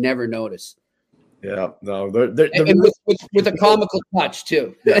that I would never notice. Yeah, no, and with a comical touch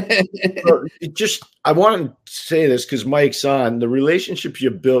too. I want to say this because Mike's on. The relationships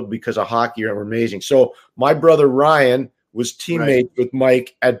you build because of hockey are amazing. So my brother Ryan was teammates with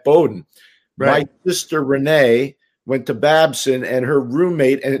Mike at Bowdoin. Right. My sister Renee went to Babson, and her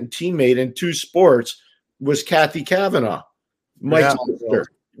roommate and teammate in 2 sports was Kathy Cavanaugh, Mike's sister.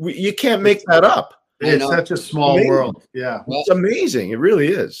 You can't make that up. It's such a small world. Yeah. It's amazing. It really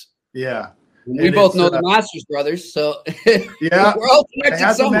is. Yeah. We both know the Masters brothers, so yeah, we're all connected. I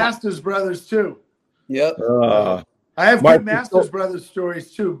have the Masters brothers too. Yep. I have good Masters brothers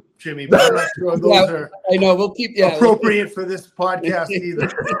stories too, Jimmy, but I'm not sure those are. I know we'll keep appropriate for this podcast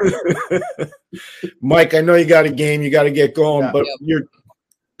either. Mike, I know you got a game, you got to get going, but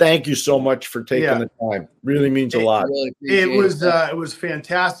thank you so much for taking the time. Really means a lot. It was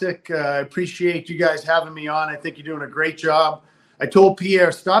fantastic. I appreciate you guys having me on. I think you're doing a great job. I told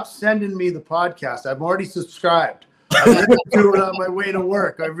Pierre, stop sending me the podcast. I've already subscribed. I do it on my way to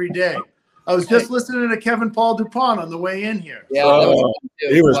work every day. I was just listening to Kevin Paul DuPont on the way in here. Yeah,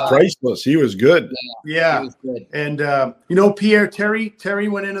 he was priceless. He was good. Yeah. He was good. And, Pierre, Terry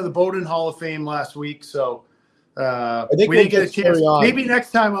went into the Bowdoin Hall of Fame last week. So I think we didn't get a chance. Maybe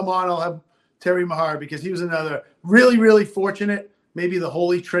next time I'm on, I'll have Terry Mahar, because he was another really, really fortunate, maybe the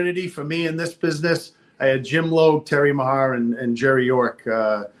holy trinity for me in this business. I had Jim Logue, Terry Mahar, and Jerry York,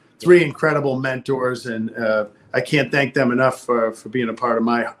 3 incredible mentors, and I can't thank them enough for being a part of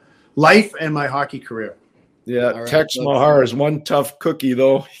my life and my hockey career. Yeah, right, Tex Mahar is one tough cookie,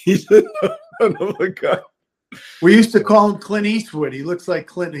 though. He's another guy. We used to call him Clint Eastwood. He looks like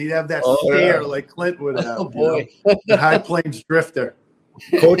Clint. He'd have that stare like Clint would have. Oh, boy. The High Plains Drifter.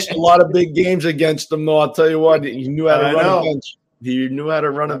 Coached a lot of big games against him, though. I'll tell you what, he knew how to run a bench. He knew how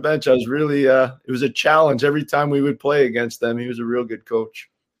to run a bench. I was really it was a challenge every time we would play against them. He was a real good coach.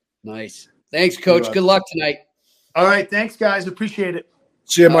 Nice. Thanks, Coach. Good luck tonight. All right. Thanks, guys. Appreciate it.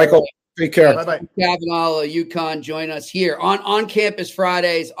 See you, Michael. Take care. Bye-bye. Cavanaugh, UConn, join us here on Campus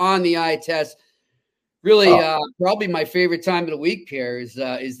Fridays on the eye test. Really, probably my favorite time of the week, Pierre,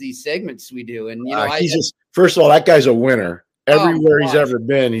 is these segments we do. And first of all, that guy's a winner. Everywhere he's ever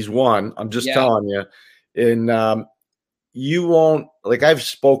been, he's won. I'm just telling you. And you won't, like, I've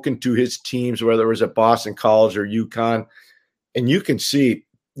spoken to his teams, whether it was at Boston College or UConn, and you can see,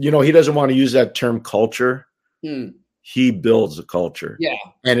 he doesn't want to use that term culture. He builds a culture. Yeah.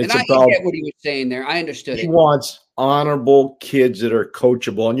 And it's I about get what he was saying there. I understood it. He wants honorable kids that are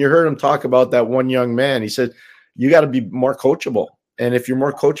coachable. And you heard him talk about that one young man. He said, you got to be more coachable. And if you're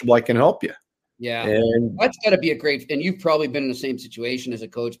more coachable, I can help you. Yeah. And that's got to be a great, and you've probably been in the same situation as a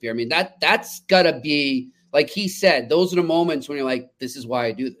coach, Pierre. I mean, that's got to be, like he said, those are the moments when you're like, this is why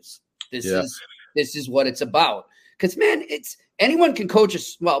I do this. This is what it's about. Because, man, anyone can coach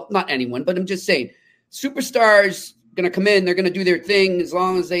us. Well, not anyone, but I'm just saying, superstars going to come in, they're going to do their thing as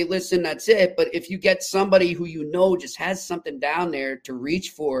long as they listen, that's it. But if you get somebody who just has something down there to reach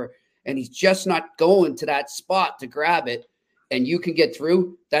for, and he's just not going to that spot to grab it, and you can get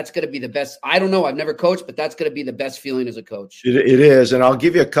through, that's going to be the best. I don't know. I've never coached, but that's going to be the best feeling as a coach. It is. And I'll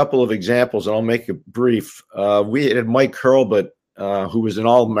give you a couple of examples, and I'll make it brief. We had Mike Hurlbut, who was an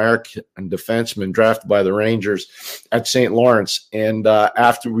All-American defenseman drafted by the Rangers at St. Lawrence. And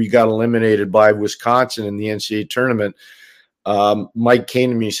after we got eliminated by Wisconsin in the NCAA tournament, Mike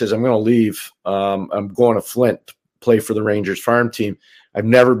came to me. He says, I'm going to leave. I'm going to Flint to play for the Rangers farm team. I've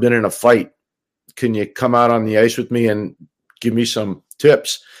never been in a fight. Can you come out on the ice with me and give me some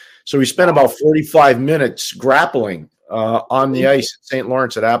tips? So we spent about 45 minutes grappling on the ice at St.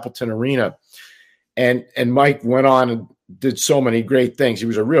 Lawrence at Appleton Arena. And Mike went on and did so many great things. He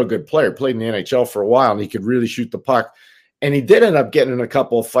was a real good player, played in the NHL for a while, and he could really shoot the puck. And he did end up getting in a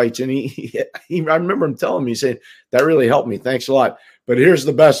couple of fights. And I remember him telling me, saying, that really helped me. Thanks a lot. But here's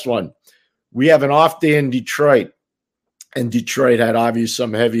the best one. We have an off day in Detroit, and Detroit had obviously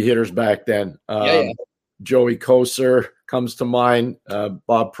some heavy hitters back then. Joey Kosar comes to mind.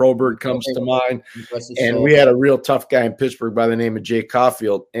 Bob Probert comes to mind. And we had a real tough guy in Pittsburgh by the name of Jay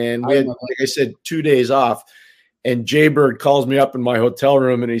Caulfield. And we had, like I said, 2 days off. And Jay Bird calls me up in my hotel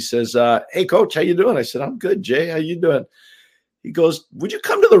room and he says, hey, Coach, how you doing? I said, I'm good, Jay. How you doing? He goes, would you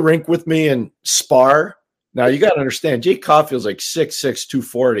come to the rink with me and spar? Now, you got to understand, Jay Caulfield's like 6'6",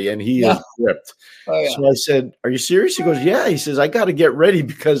 240, and he is ripped. So I said, are you serious? He goes, yeah. He says, I got to get ready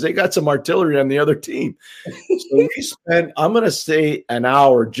because they got some artillery on the other team. So we spent, I'm going to say, an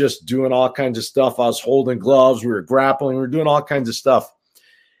hour just doing all kinds of stuff. I was holding gloves. We were grappling. We were doing all kinds of stuff.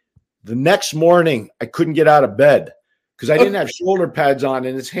 The next morning, I couldn't get out of bed because I didn't have shoulder pads on,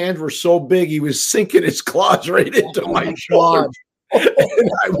 and his hands were so big, he was sinking his claws right into my shoulder. And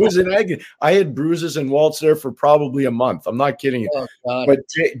I was in agony. I had bruises and welts there for probably a month. I'm not kidding you. But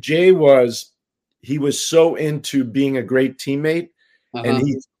Jay was so into being a great teammate, and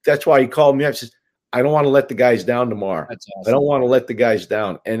that's why he called me up. He says, I don't want to let the guys down tomorrow. That's awesome. I don't want to let the guys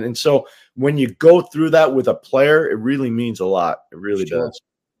down. And so when you go through that with a player, it really means a lot. It really does.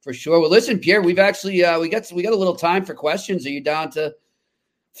 For sure. Well, listen, Pierre, we've actually we got a little time for questions. Are you down to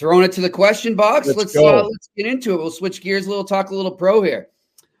throwing it to the question box? Let's get into it. We'll switch gears a little, talk a little pro here.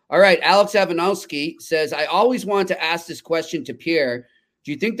 All right. Alex Avanowski says, I always wanted to ask this question to Pierre.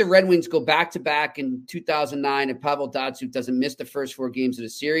 Do you think the Red Wings go back-to-back in 2009 if Pavel Datsyuk doesn't miss the first 4 games of the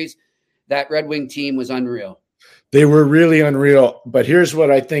series? That Red Wing team was unreal. They were really unreal. But here's what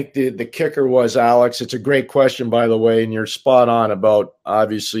I think the kicker was, Alex. It's a great question, by the way, and you're spot on about,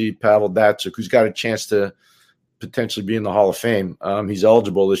 obviously, Pavel Datsyuk, who's got a chance to potentially be in the Hall of Fame. He's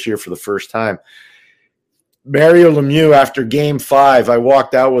eligible this year for the first time. Mario Lemieux, after Game 5, I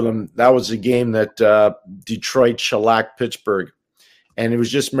walked out with him. That was a game that Detroit shellacked Pittsburgh. And it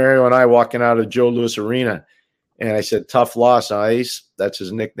was just Mario and I walking out of Joe Louis Arena. And I said, tough loss, Ice. That's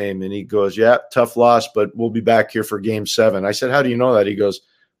his nickname. And he goes, yeah, tough loss, but we'll be back here for Game 7. I said, how do you know that? He goes,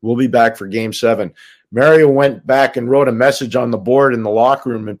 we'll be back for Game 7. Mario went back and wrote a message on the board in the locker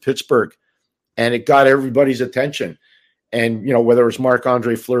room in Pittsburgh, and it got everybody's attention. And, whether it was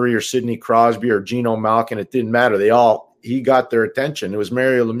Marc-Andre Fleury or Sidney Crosby or Geno Malkin, it didn't matter. He got their attention. It was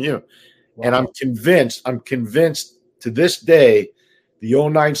Mario Lemieux. Wow. And I'm convinced to this day, the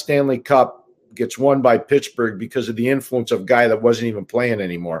 2009 Stanley Cup gets won by Pittsburgh because of the influence of a guy that wasn't even playing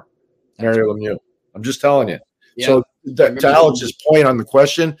anymore, Mario Lemieux. I'm just telling you. Yeah. So to Alex's point on the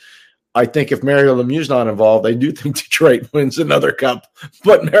question, I think if Mario Lemieux's not involved, I do think Detroit wins another cup.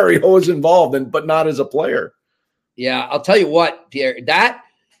 But Mario is involved, but not as a player. Yeah, I'll tell you what, Pierre,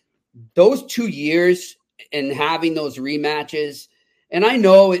 those 2 years and having those rematches, and I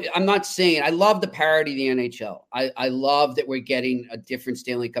know I'm not saying I love the parity of the NHL. I love that we're getting a different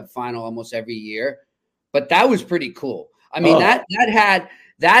Stanley Cup final almost every year, but that was pretty cool. I mean, that had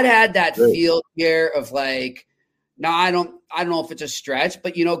that feel here of like, now I don't know if it's a stretch,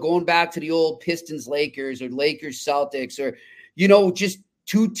 but going back to the old Pistons Lakers or Lakers Celtics or just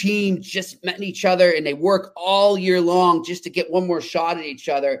 2 teams just met each other and they work all year long just to get one more shot at each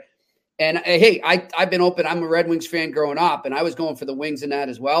other. And hey, I've been open. I'm a Red Wings fan growing up, and I was going for the Wings in that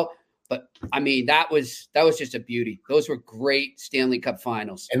as well. But I mean, that was just a beauty. Those were great Stanley Cup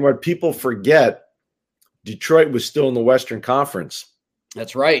finals. And what people forget, Detroit was still in the Western Conference.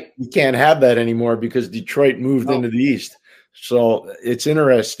 That's right. You can't have that anymore because Detroit moved into the East. So it's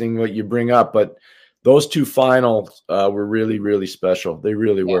interesting what you bring up, but those 2 finals were really, really special. They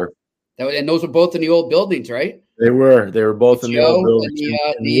really were. And those were both in the old buildings, right? They were both in the old buildings.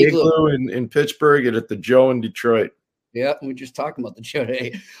 The Igloo in Pittsburgh and at the Joe in Detroit. Yeah, we were just talking about the Joe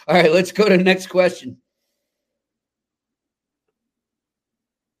today. All right, let's go to the next question.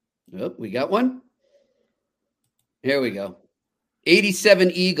 Oh, we got one. Here we go.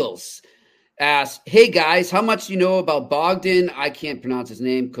 87 Eagles asks, hey guys, how much do you know about Bogdan? I can't pronounce his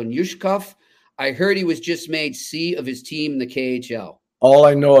name. Konyushkov. I heard he was just made C of his team in the KHL. All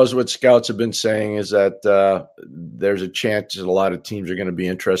I know is what scouts have been saying is that there's a chance that a lot of teams are going to be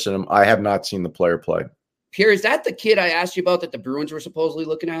interested in him. I have not seen the player play. Pierre, is that the kid I asked you about that the Bruins were supposedly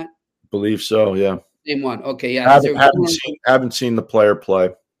looking at? Believe so, yeah. Same one. Okay, yeah. Haven't seen the player play.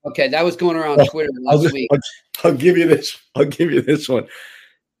 Okay, that was going around Twitter last week. I'll give you this one.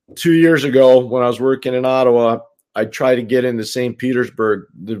 2 years ago, when I was working in Ottawa, I tried to get into St. Petersburg.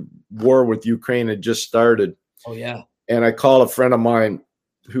 The war with Ukraine had just started. Oh, yeah. And I called a friend of mine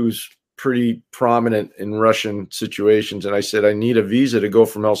who's pretty prominent in Russian situations. And I said, I need a visa to go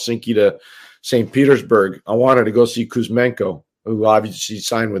from Helsinki to St. Petersburg. I wanted to go see Kuzmenko, who obviously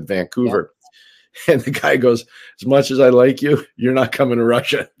signed with Vancouver. Yeah. And the guy goes, as much as I like you, you're not coming to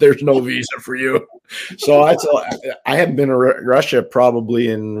Russia. There's no visa for you. So I haven't been to Russia probably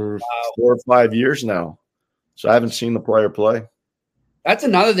in 4 or 5 years now. So I haven't seen the player play. That's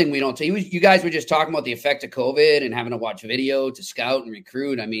another thing we don't see. You guys were just talking about the effect of COVID and having to watch video to scout and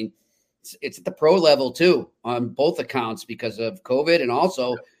recruit. I mean, it's at the pro level too on both accounts because of COVID and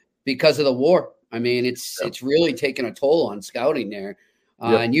also because of the war. I mean, it's really taken a toll on scouting there.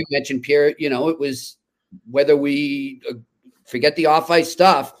 And you mentioned, Pierre, it was whether we forget the off-ice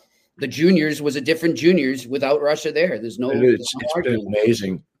stuff, the juniors was a different juniors without Russia there. There's no. It's been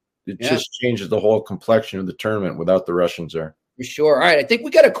amazing. It just changes the whole complexion of the tournament without the Russians there. For sure. All right. I think we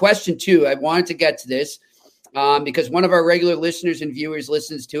got a question too. I wanted to get to this because one of our regular listeners and viewers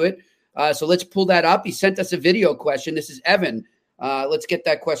listens to it. So let's pull that up. He sent us a video question. This is Evan. Let's get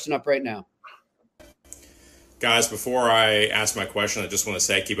that question up right now. Guys, before I ask my question, I just want to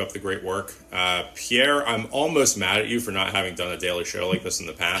say keep up the great work. Pierre, I'm almost mad at you for not having done a daily show like this in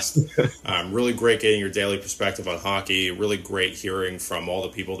the past. Really great getting your daily perspective on hockey. Really great hearing from all the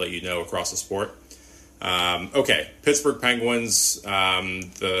people that you know across the sport. Okay, Pittsburgh Penguins,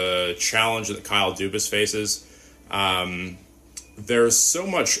 the challenge that Kyle Dubas faces. There's so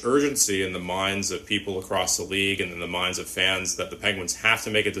much urgency in the minds of people across the league and in the minds of fans that the Penguins have to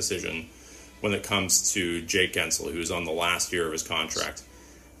make a decision when it comes to Jake Guentzel, who's on the last year of his contract.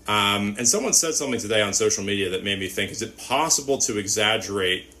 And someone said something today on social media that made me think, is it possible to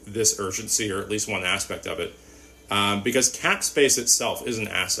exaggerate this urgency, or at least one aspect of it? Because cap space itself is an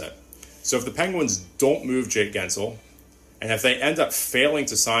asset. So if the Penguins don't move Jake Guentzel, and if they end up failing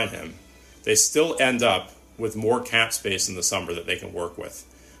to sign him, they still end up with more cap space in the summer that they can work with.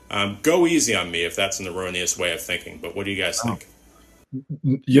 Go easy on me if that's an erroneous way of thinking, but what do you guys think?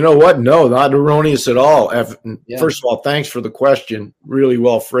 You know what? No, not erroneous at all. First of all, thanks for the question. Really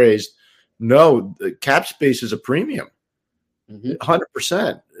well phrased. No, the cap space is a premium.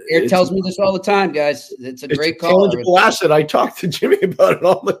 100%. It tells me this all the time, guys. It's a great call. It's a tangible asset. I talk to Jimmy about it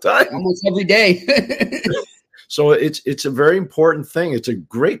all the time. Almost every day. So it's a very important thing. It's a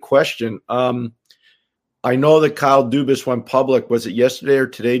great question. I know that Kyle Dubas went public. Was it yesterday or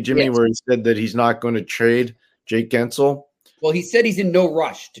today, Jimmy, where he said that he's not going to trade Jake Guentzel? Well, he said he's in no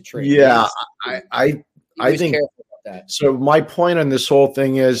rush to trade. Yeah, I think careful about that. So. My point on this whole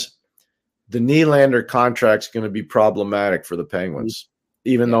thing is the Nylander contract's going to be problematic for the Penguins,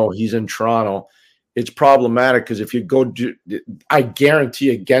 even though he's in Toronto. It's problematic because if you go, I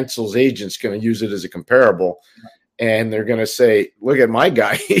guarantee you, Gentzel's agent's going to use it as a comparable, and they're going to say, "Look at my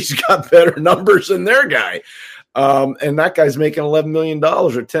guy; he's got better numbers than their guy." And that guy's making $11 million or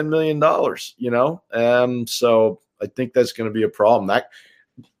 $10 million, so I think that's going to be a problem.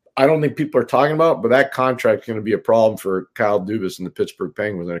 I don't think people are talking about it, but that contract is going to be a problem for Kyle Dubas and the Pittsburgh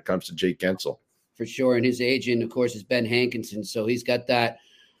Penguins when it comes to Jake Guentzel. For sure. And his agent, of course, is Ben Hankinson. So he's got that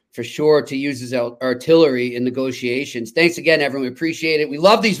for sure to use his artillery in negotiations. Thanks again, everyone. We appreciate it. We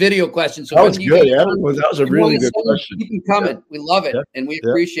love these video questions. So that was good. Yeah, that was a really good question. Keep them coming. Yeah. We love it. Yeah. And we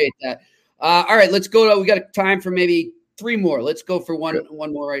appreciate that. All right, let's go. We got time for maybe 3 more. Let's go for one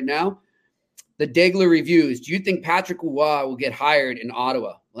more right now. The Degler reviews. Do you think Patrick Roy will get hired in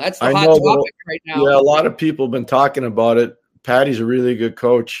Ottawa? Well, that's the hot topic right now. Yeah, a lot of people have been talking about it. Patty's a really good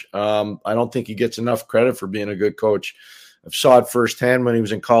coach. I don't think he gets enough credit for being a good coach. I saw it firsthand when he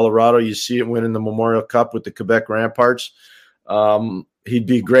was in Colorado. You see it winning the Memorial Cup with the Quebec Ramparts. He'd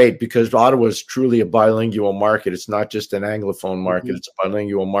be great because Ottawa is truly a bilingual market. It's not just an Anglophone market. It's a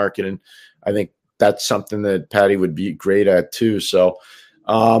bilingual market, and I think that's something that Patty would be great at too. So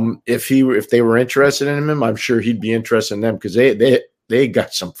if they were interested in him, I'm sure he'd be interested in them because they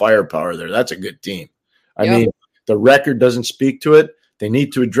got some firepower there. That's a good team. I mean, the record doesn't speak to it. They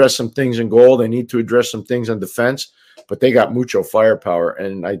need to address some things in goal. They need to address some things on defense, but they got mucho firepower,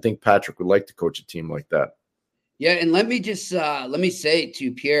 and I think Patrick would like to coach a team like that. Yeah, and let me just say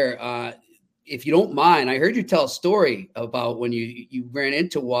to Pierre, if you don't mind, I heard you tell a story about when you ran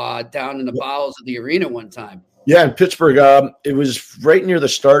into Waugh down in the bowels of the arena one time. Yeah, in Pittsburgh. It was right near the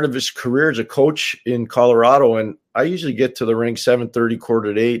start of his career as a coach in Colorado, and I usually get to the rink 7:30,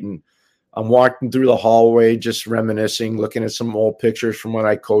 7:45, and I'm walking through the hallway, just reminiscing, looking at some old pictures from when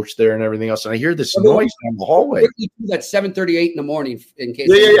I coached there and everything else, and I hear this noise down the hallway. That's 7:38 in the morning. In case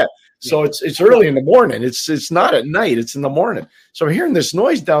yeah. So it's early in the morning. It's not at night. It's in the morning. So I'm hearing this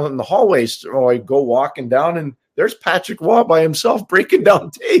noise down in the hallway. So I go walking down, and there's Patrick Waugh by himself breaking down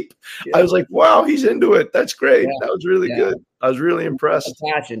tape. Yeah. I was like, wow, he's into it. That's great. Yeah. That was really good. I was really impressed.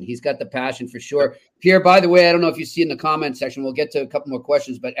 He's got the passion for sure. Pierre, by the way, I don't know if you see in the comment section, we'll get to a couple more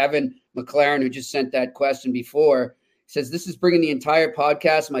questions, but Evan McLaren, who just sent that question before, says, this is bringing the entire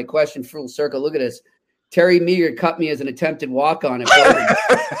podcast, my question full circle. Look at this. Terry Meagher cut me as an attempted walk-on.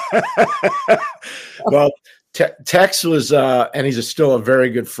 Well, Tex was, and he's still a very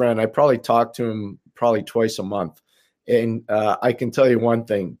good friend. I probably talk to him probably twice a month. And I can tell you one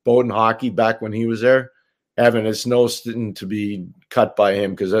thing, Bowdoin Hockey, back when he was there, Evan, it's no sin to be cut by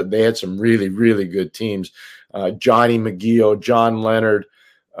him because they had some really, really good teams. Johnny McGeough, John Leonard,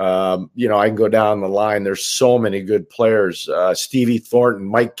 I can go down the line. There's so many good players. Stevie Thornton,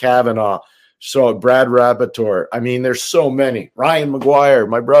 Mike Cavanaugh, so Brad Rabator. I mean, there's so many. Ryan McGuire,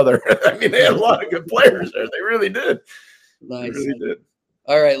 my brother. I mean, they had a lot of good players there. They really did. Nice. They really did.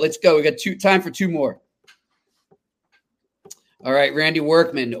 All right, let's go. We got time for 2 more. All right, Randy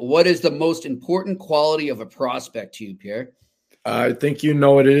Workman, what is the most important quality of a prospect to you, Pierre? I think you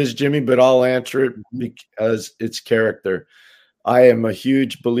know what it is, Jimmy, but I'll answer it because it's character. I am a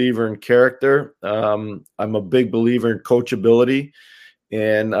huge believer in character. I'm a big believer in coachability,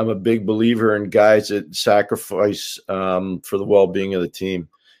 and I'm a big believer in guys that sacrifice for the well-being of the team.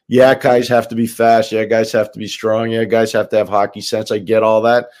 Yeah, guys have to be fast. Yeah, guys have to be strong. Yeah, guys have to have hockey sense. I get all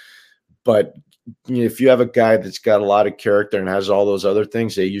that. But if you have a guy that's got a lot of character and has all those other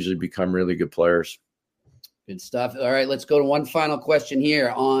things, they usually become really good players. Good stuff. All right, let's go to one final question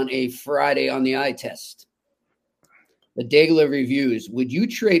here on a Friday on the eye test. The Dagler reviews. Would you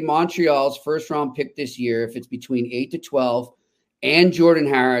trade Montreal's first-round pick this year if it's between 8 to 12 and Jordan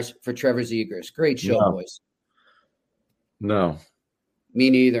Harris for Trevor Zegras? Great show, boys. No. Me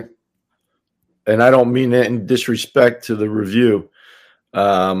neither. And I don't mean it in disrespect to the review.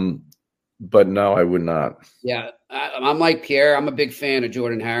 But no, I would not. Yeah, I'm like Pierre. I'm a big fan of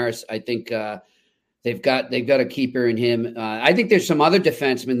Jordan Harris. I think they've got a keeper in him. I think there's some other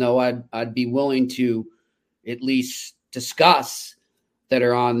defensemen though I'd be willing to at least discuss that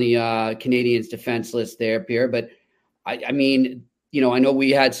are on the Canadiens defense list there, Pierre. But I mean, I know we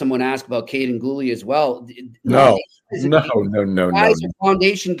had someone ask about Caden Gooley as well. No. Guys are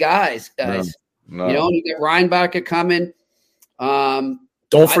foundation guys. No. You get Reinbacher coming.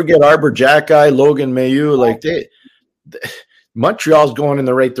 Don't forget Arbor Jackeye, Logan Mailloux. Montreal's going in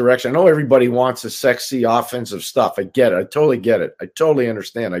the right direction. I know everybody wants the sexy offensive stuff. I get it. I totally get it. I totally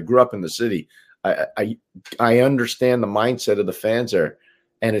understand. I grew up in the city. I understand the mindset of the fans there,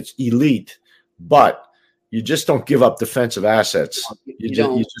 and it's elite. But you just don't give up defensive assets. You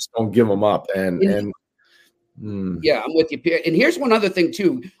just don't give them up. Yeah, I'm with you, Pierre. And here's one other thing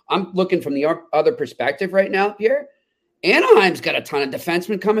too. I'm looking from the other perspective right now, Pierre. Anaheim's got a ton of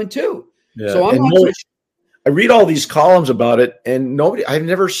defensemen coming too. Yeah. So I read all these columns about it, and I've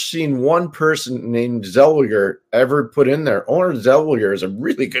never seen one person named Zellweger ever put in there. Oner Zellweger is a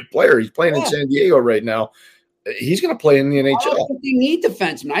really good player. He's playing in San Diego right now. He's going to play in the NHL. I don't think they need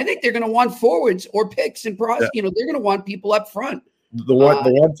defensemen. I think they're going to want forwards or picks and they're going to want people up front. The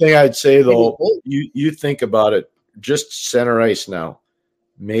one thing I'd say though, you think about it, just center ice now.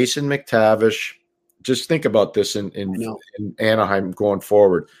 Mason McTavish. Just think about this in Anaheim going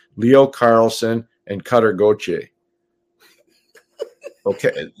forward. Leo Carlson and Cutter Gauthier.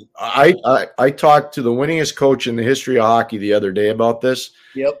 Okay. I talked to the winningest coach in the history of hockey the other day about this.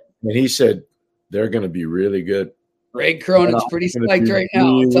 Yep. And he said they're going to be really good. Greg Cronin's pretty psyched right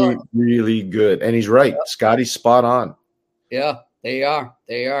now. Really, really good. And he's right. Yep. Scotty's spot on. Yeah, they are.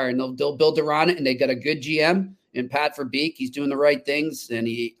 And they'll build around it. And they got a good GM in Pat Verbeek. He's doing the right things. And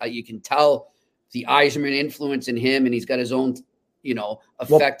you can tell the Yzerman influence in him, and he's got his own,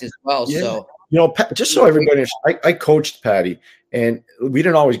 effect as well. Yeah. So, just so everybody, I coached Patty, and we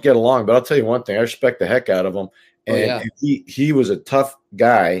didn't always get along, but I'll tell you one thing, I respect the heck out of him. And he was a tough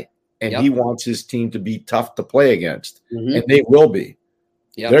guy, and he wants his team to be tough to play against, and they will be.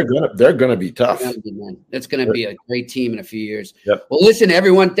 Yep. They're gonna be tough. It's gonna be a great team in a few years. Yep. Well, listen,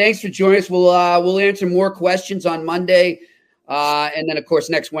 everyone, thanks for joining us. We'll answer more questions on Monday. And then, of course,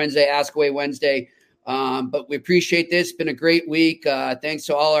 next Wednesday, Ask Away Wednesday. But we appreciate this. It's been a great week. Thanks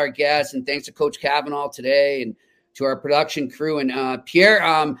to all our guests, and thanks to Coach Cavanaugh today, and to our production crew. And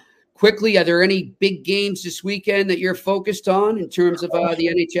Pierre, quickly, are there any big games this weekend that you're focused on in terms of the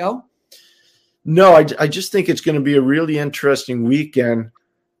NHL? No, I just think it's going to be a really interesting weekend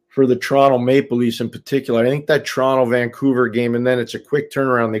for the Toronto Maple Leafs in particular. I think that Toronto-Vancouver game, and then it's a quick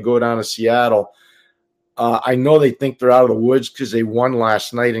turnaround. They go down to Seattle. I know they think they're out of the woods because they won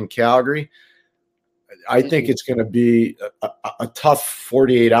last night in Calgary. I think it's going to be a tough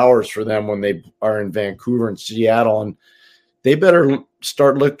 48 hours for them when they are in Vancouver and Seattle. And they better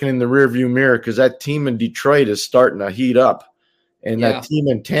start looking in the rearview mirror because that team in Detroit is starting to heat up. And that team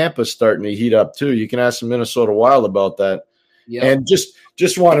in Tampa is starting to heat up too. You can ask the Minnesota Wild about that. Yeah. And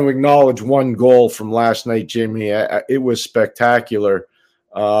just want to acknowledge one goal from last night, Jimmy. It was spectacular.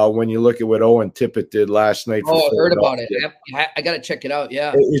 When you look at what Owen Tippett did last night. I heard about it. I got to check it out.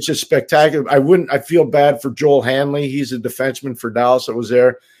 Yeah. It's just spectacular. I feel bad for Joel Hanley. He's a defenseman for Dallas that was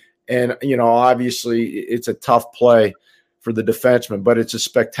there. And, obviously it's a tough play for the defenseman, but it's a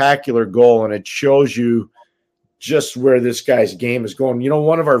spectacular goal. And it shows you just where this guy's game is going.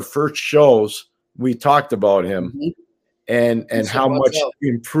 One of our first shows, we talked about him and how much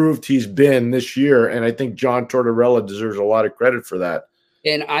improved he's been this year. And I think John Tortorella deserves a lot of credit for that.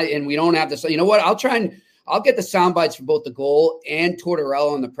 And we don't have this. You know what? I'll get the sound bites for both the goal and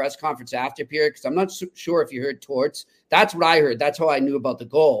Tortorella on the press conference after, Pierre, because I'm not sure if you heard Torts. That's what I heard. That's how I knew about the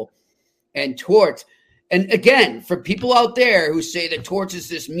goal. And Torts, and again, for people out there who say that Torts is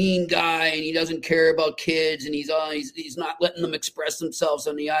this mean guy and he doesn't care about kids and he's not letting them express themselves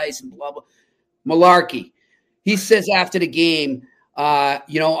on the ice and blah, blah, malarkey. He says after the game,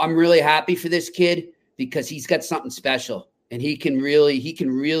 I'm really happy for this kid because he's got something special and he can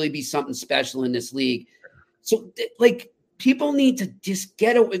really be something special in this league. So like people need to just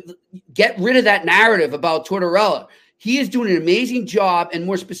get rid of that narrative about Tortorella. He is doing an amazing job, and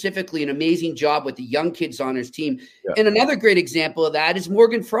more specifically, an amazing job with the young kids on his team. Yeah. And another great example of that is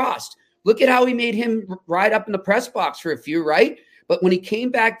Morgan Frost. Look at how he made him ride up in the press box for a few, right? But when he came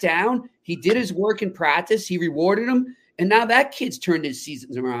back down, he did his work in practice. He rewarded him. And now that kid's turned his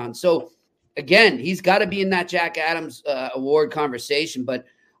seasons around. So, again, he's got to be in that Jack Adams award conversation. But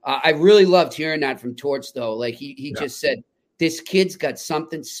I really loved hearing that from Torts, though. Like, he just said, this kid's got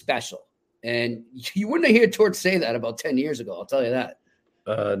something special. And you wouldn't have heard Torts say that about 10 years ago. I'll tell you that.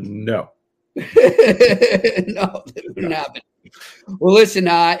 No. No, that wouldn't happen. Well, listen,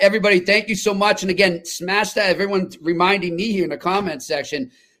 everybody, thank you so much. And again, smash that. Everyone reminding me here in the comments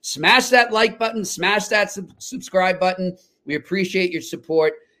section, smash that like button, smash that subscribe button. We appreciate your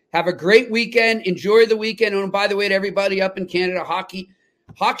support. Have a great weekend. Enjoy the weekend. And by the way, to everybody up in Canada, hockey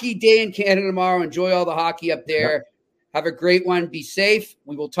day in Canada tomorrow. Enjoy all the hockey up there. Yep. Have a great one. Be safe.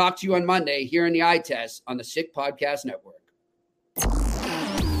 We will talk to you on Monday here in the Eye Test on the Sick Podcast Network.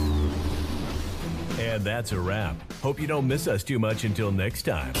 And that's a wrap. Hope you don't miss us too much until next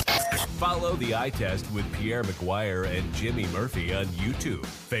time. Follow the Eye Test with Pierre McGuire and Jimmy Murphy on YouTube,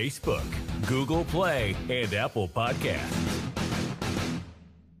 Facebook, Google Play, and Apple Podcasts.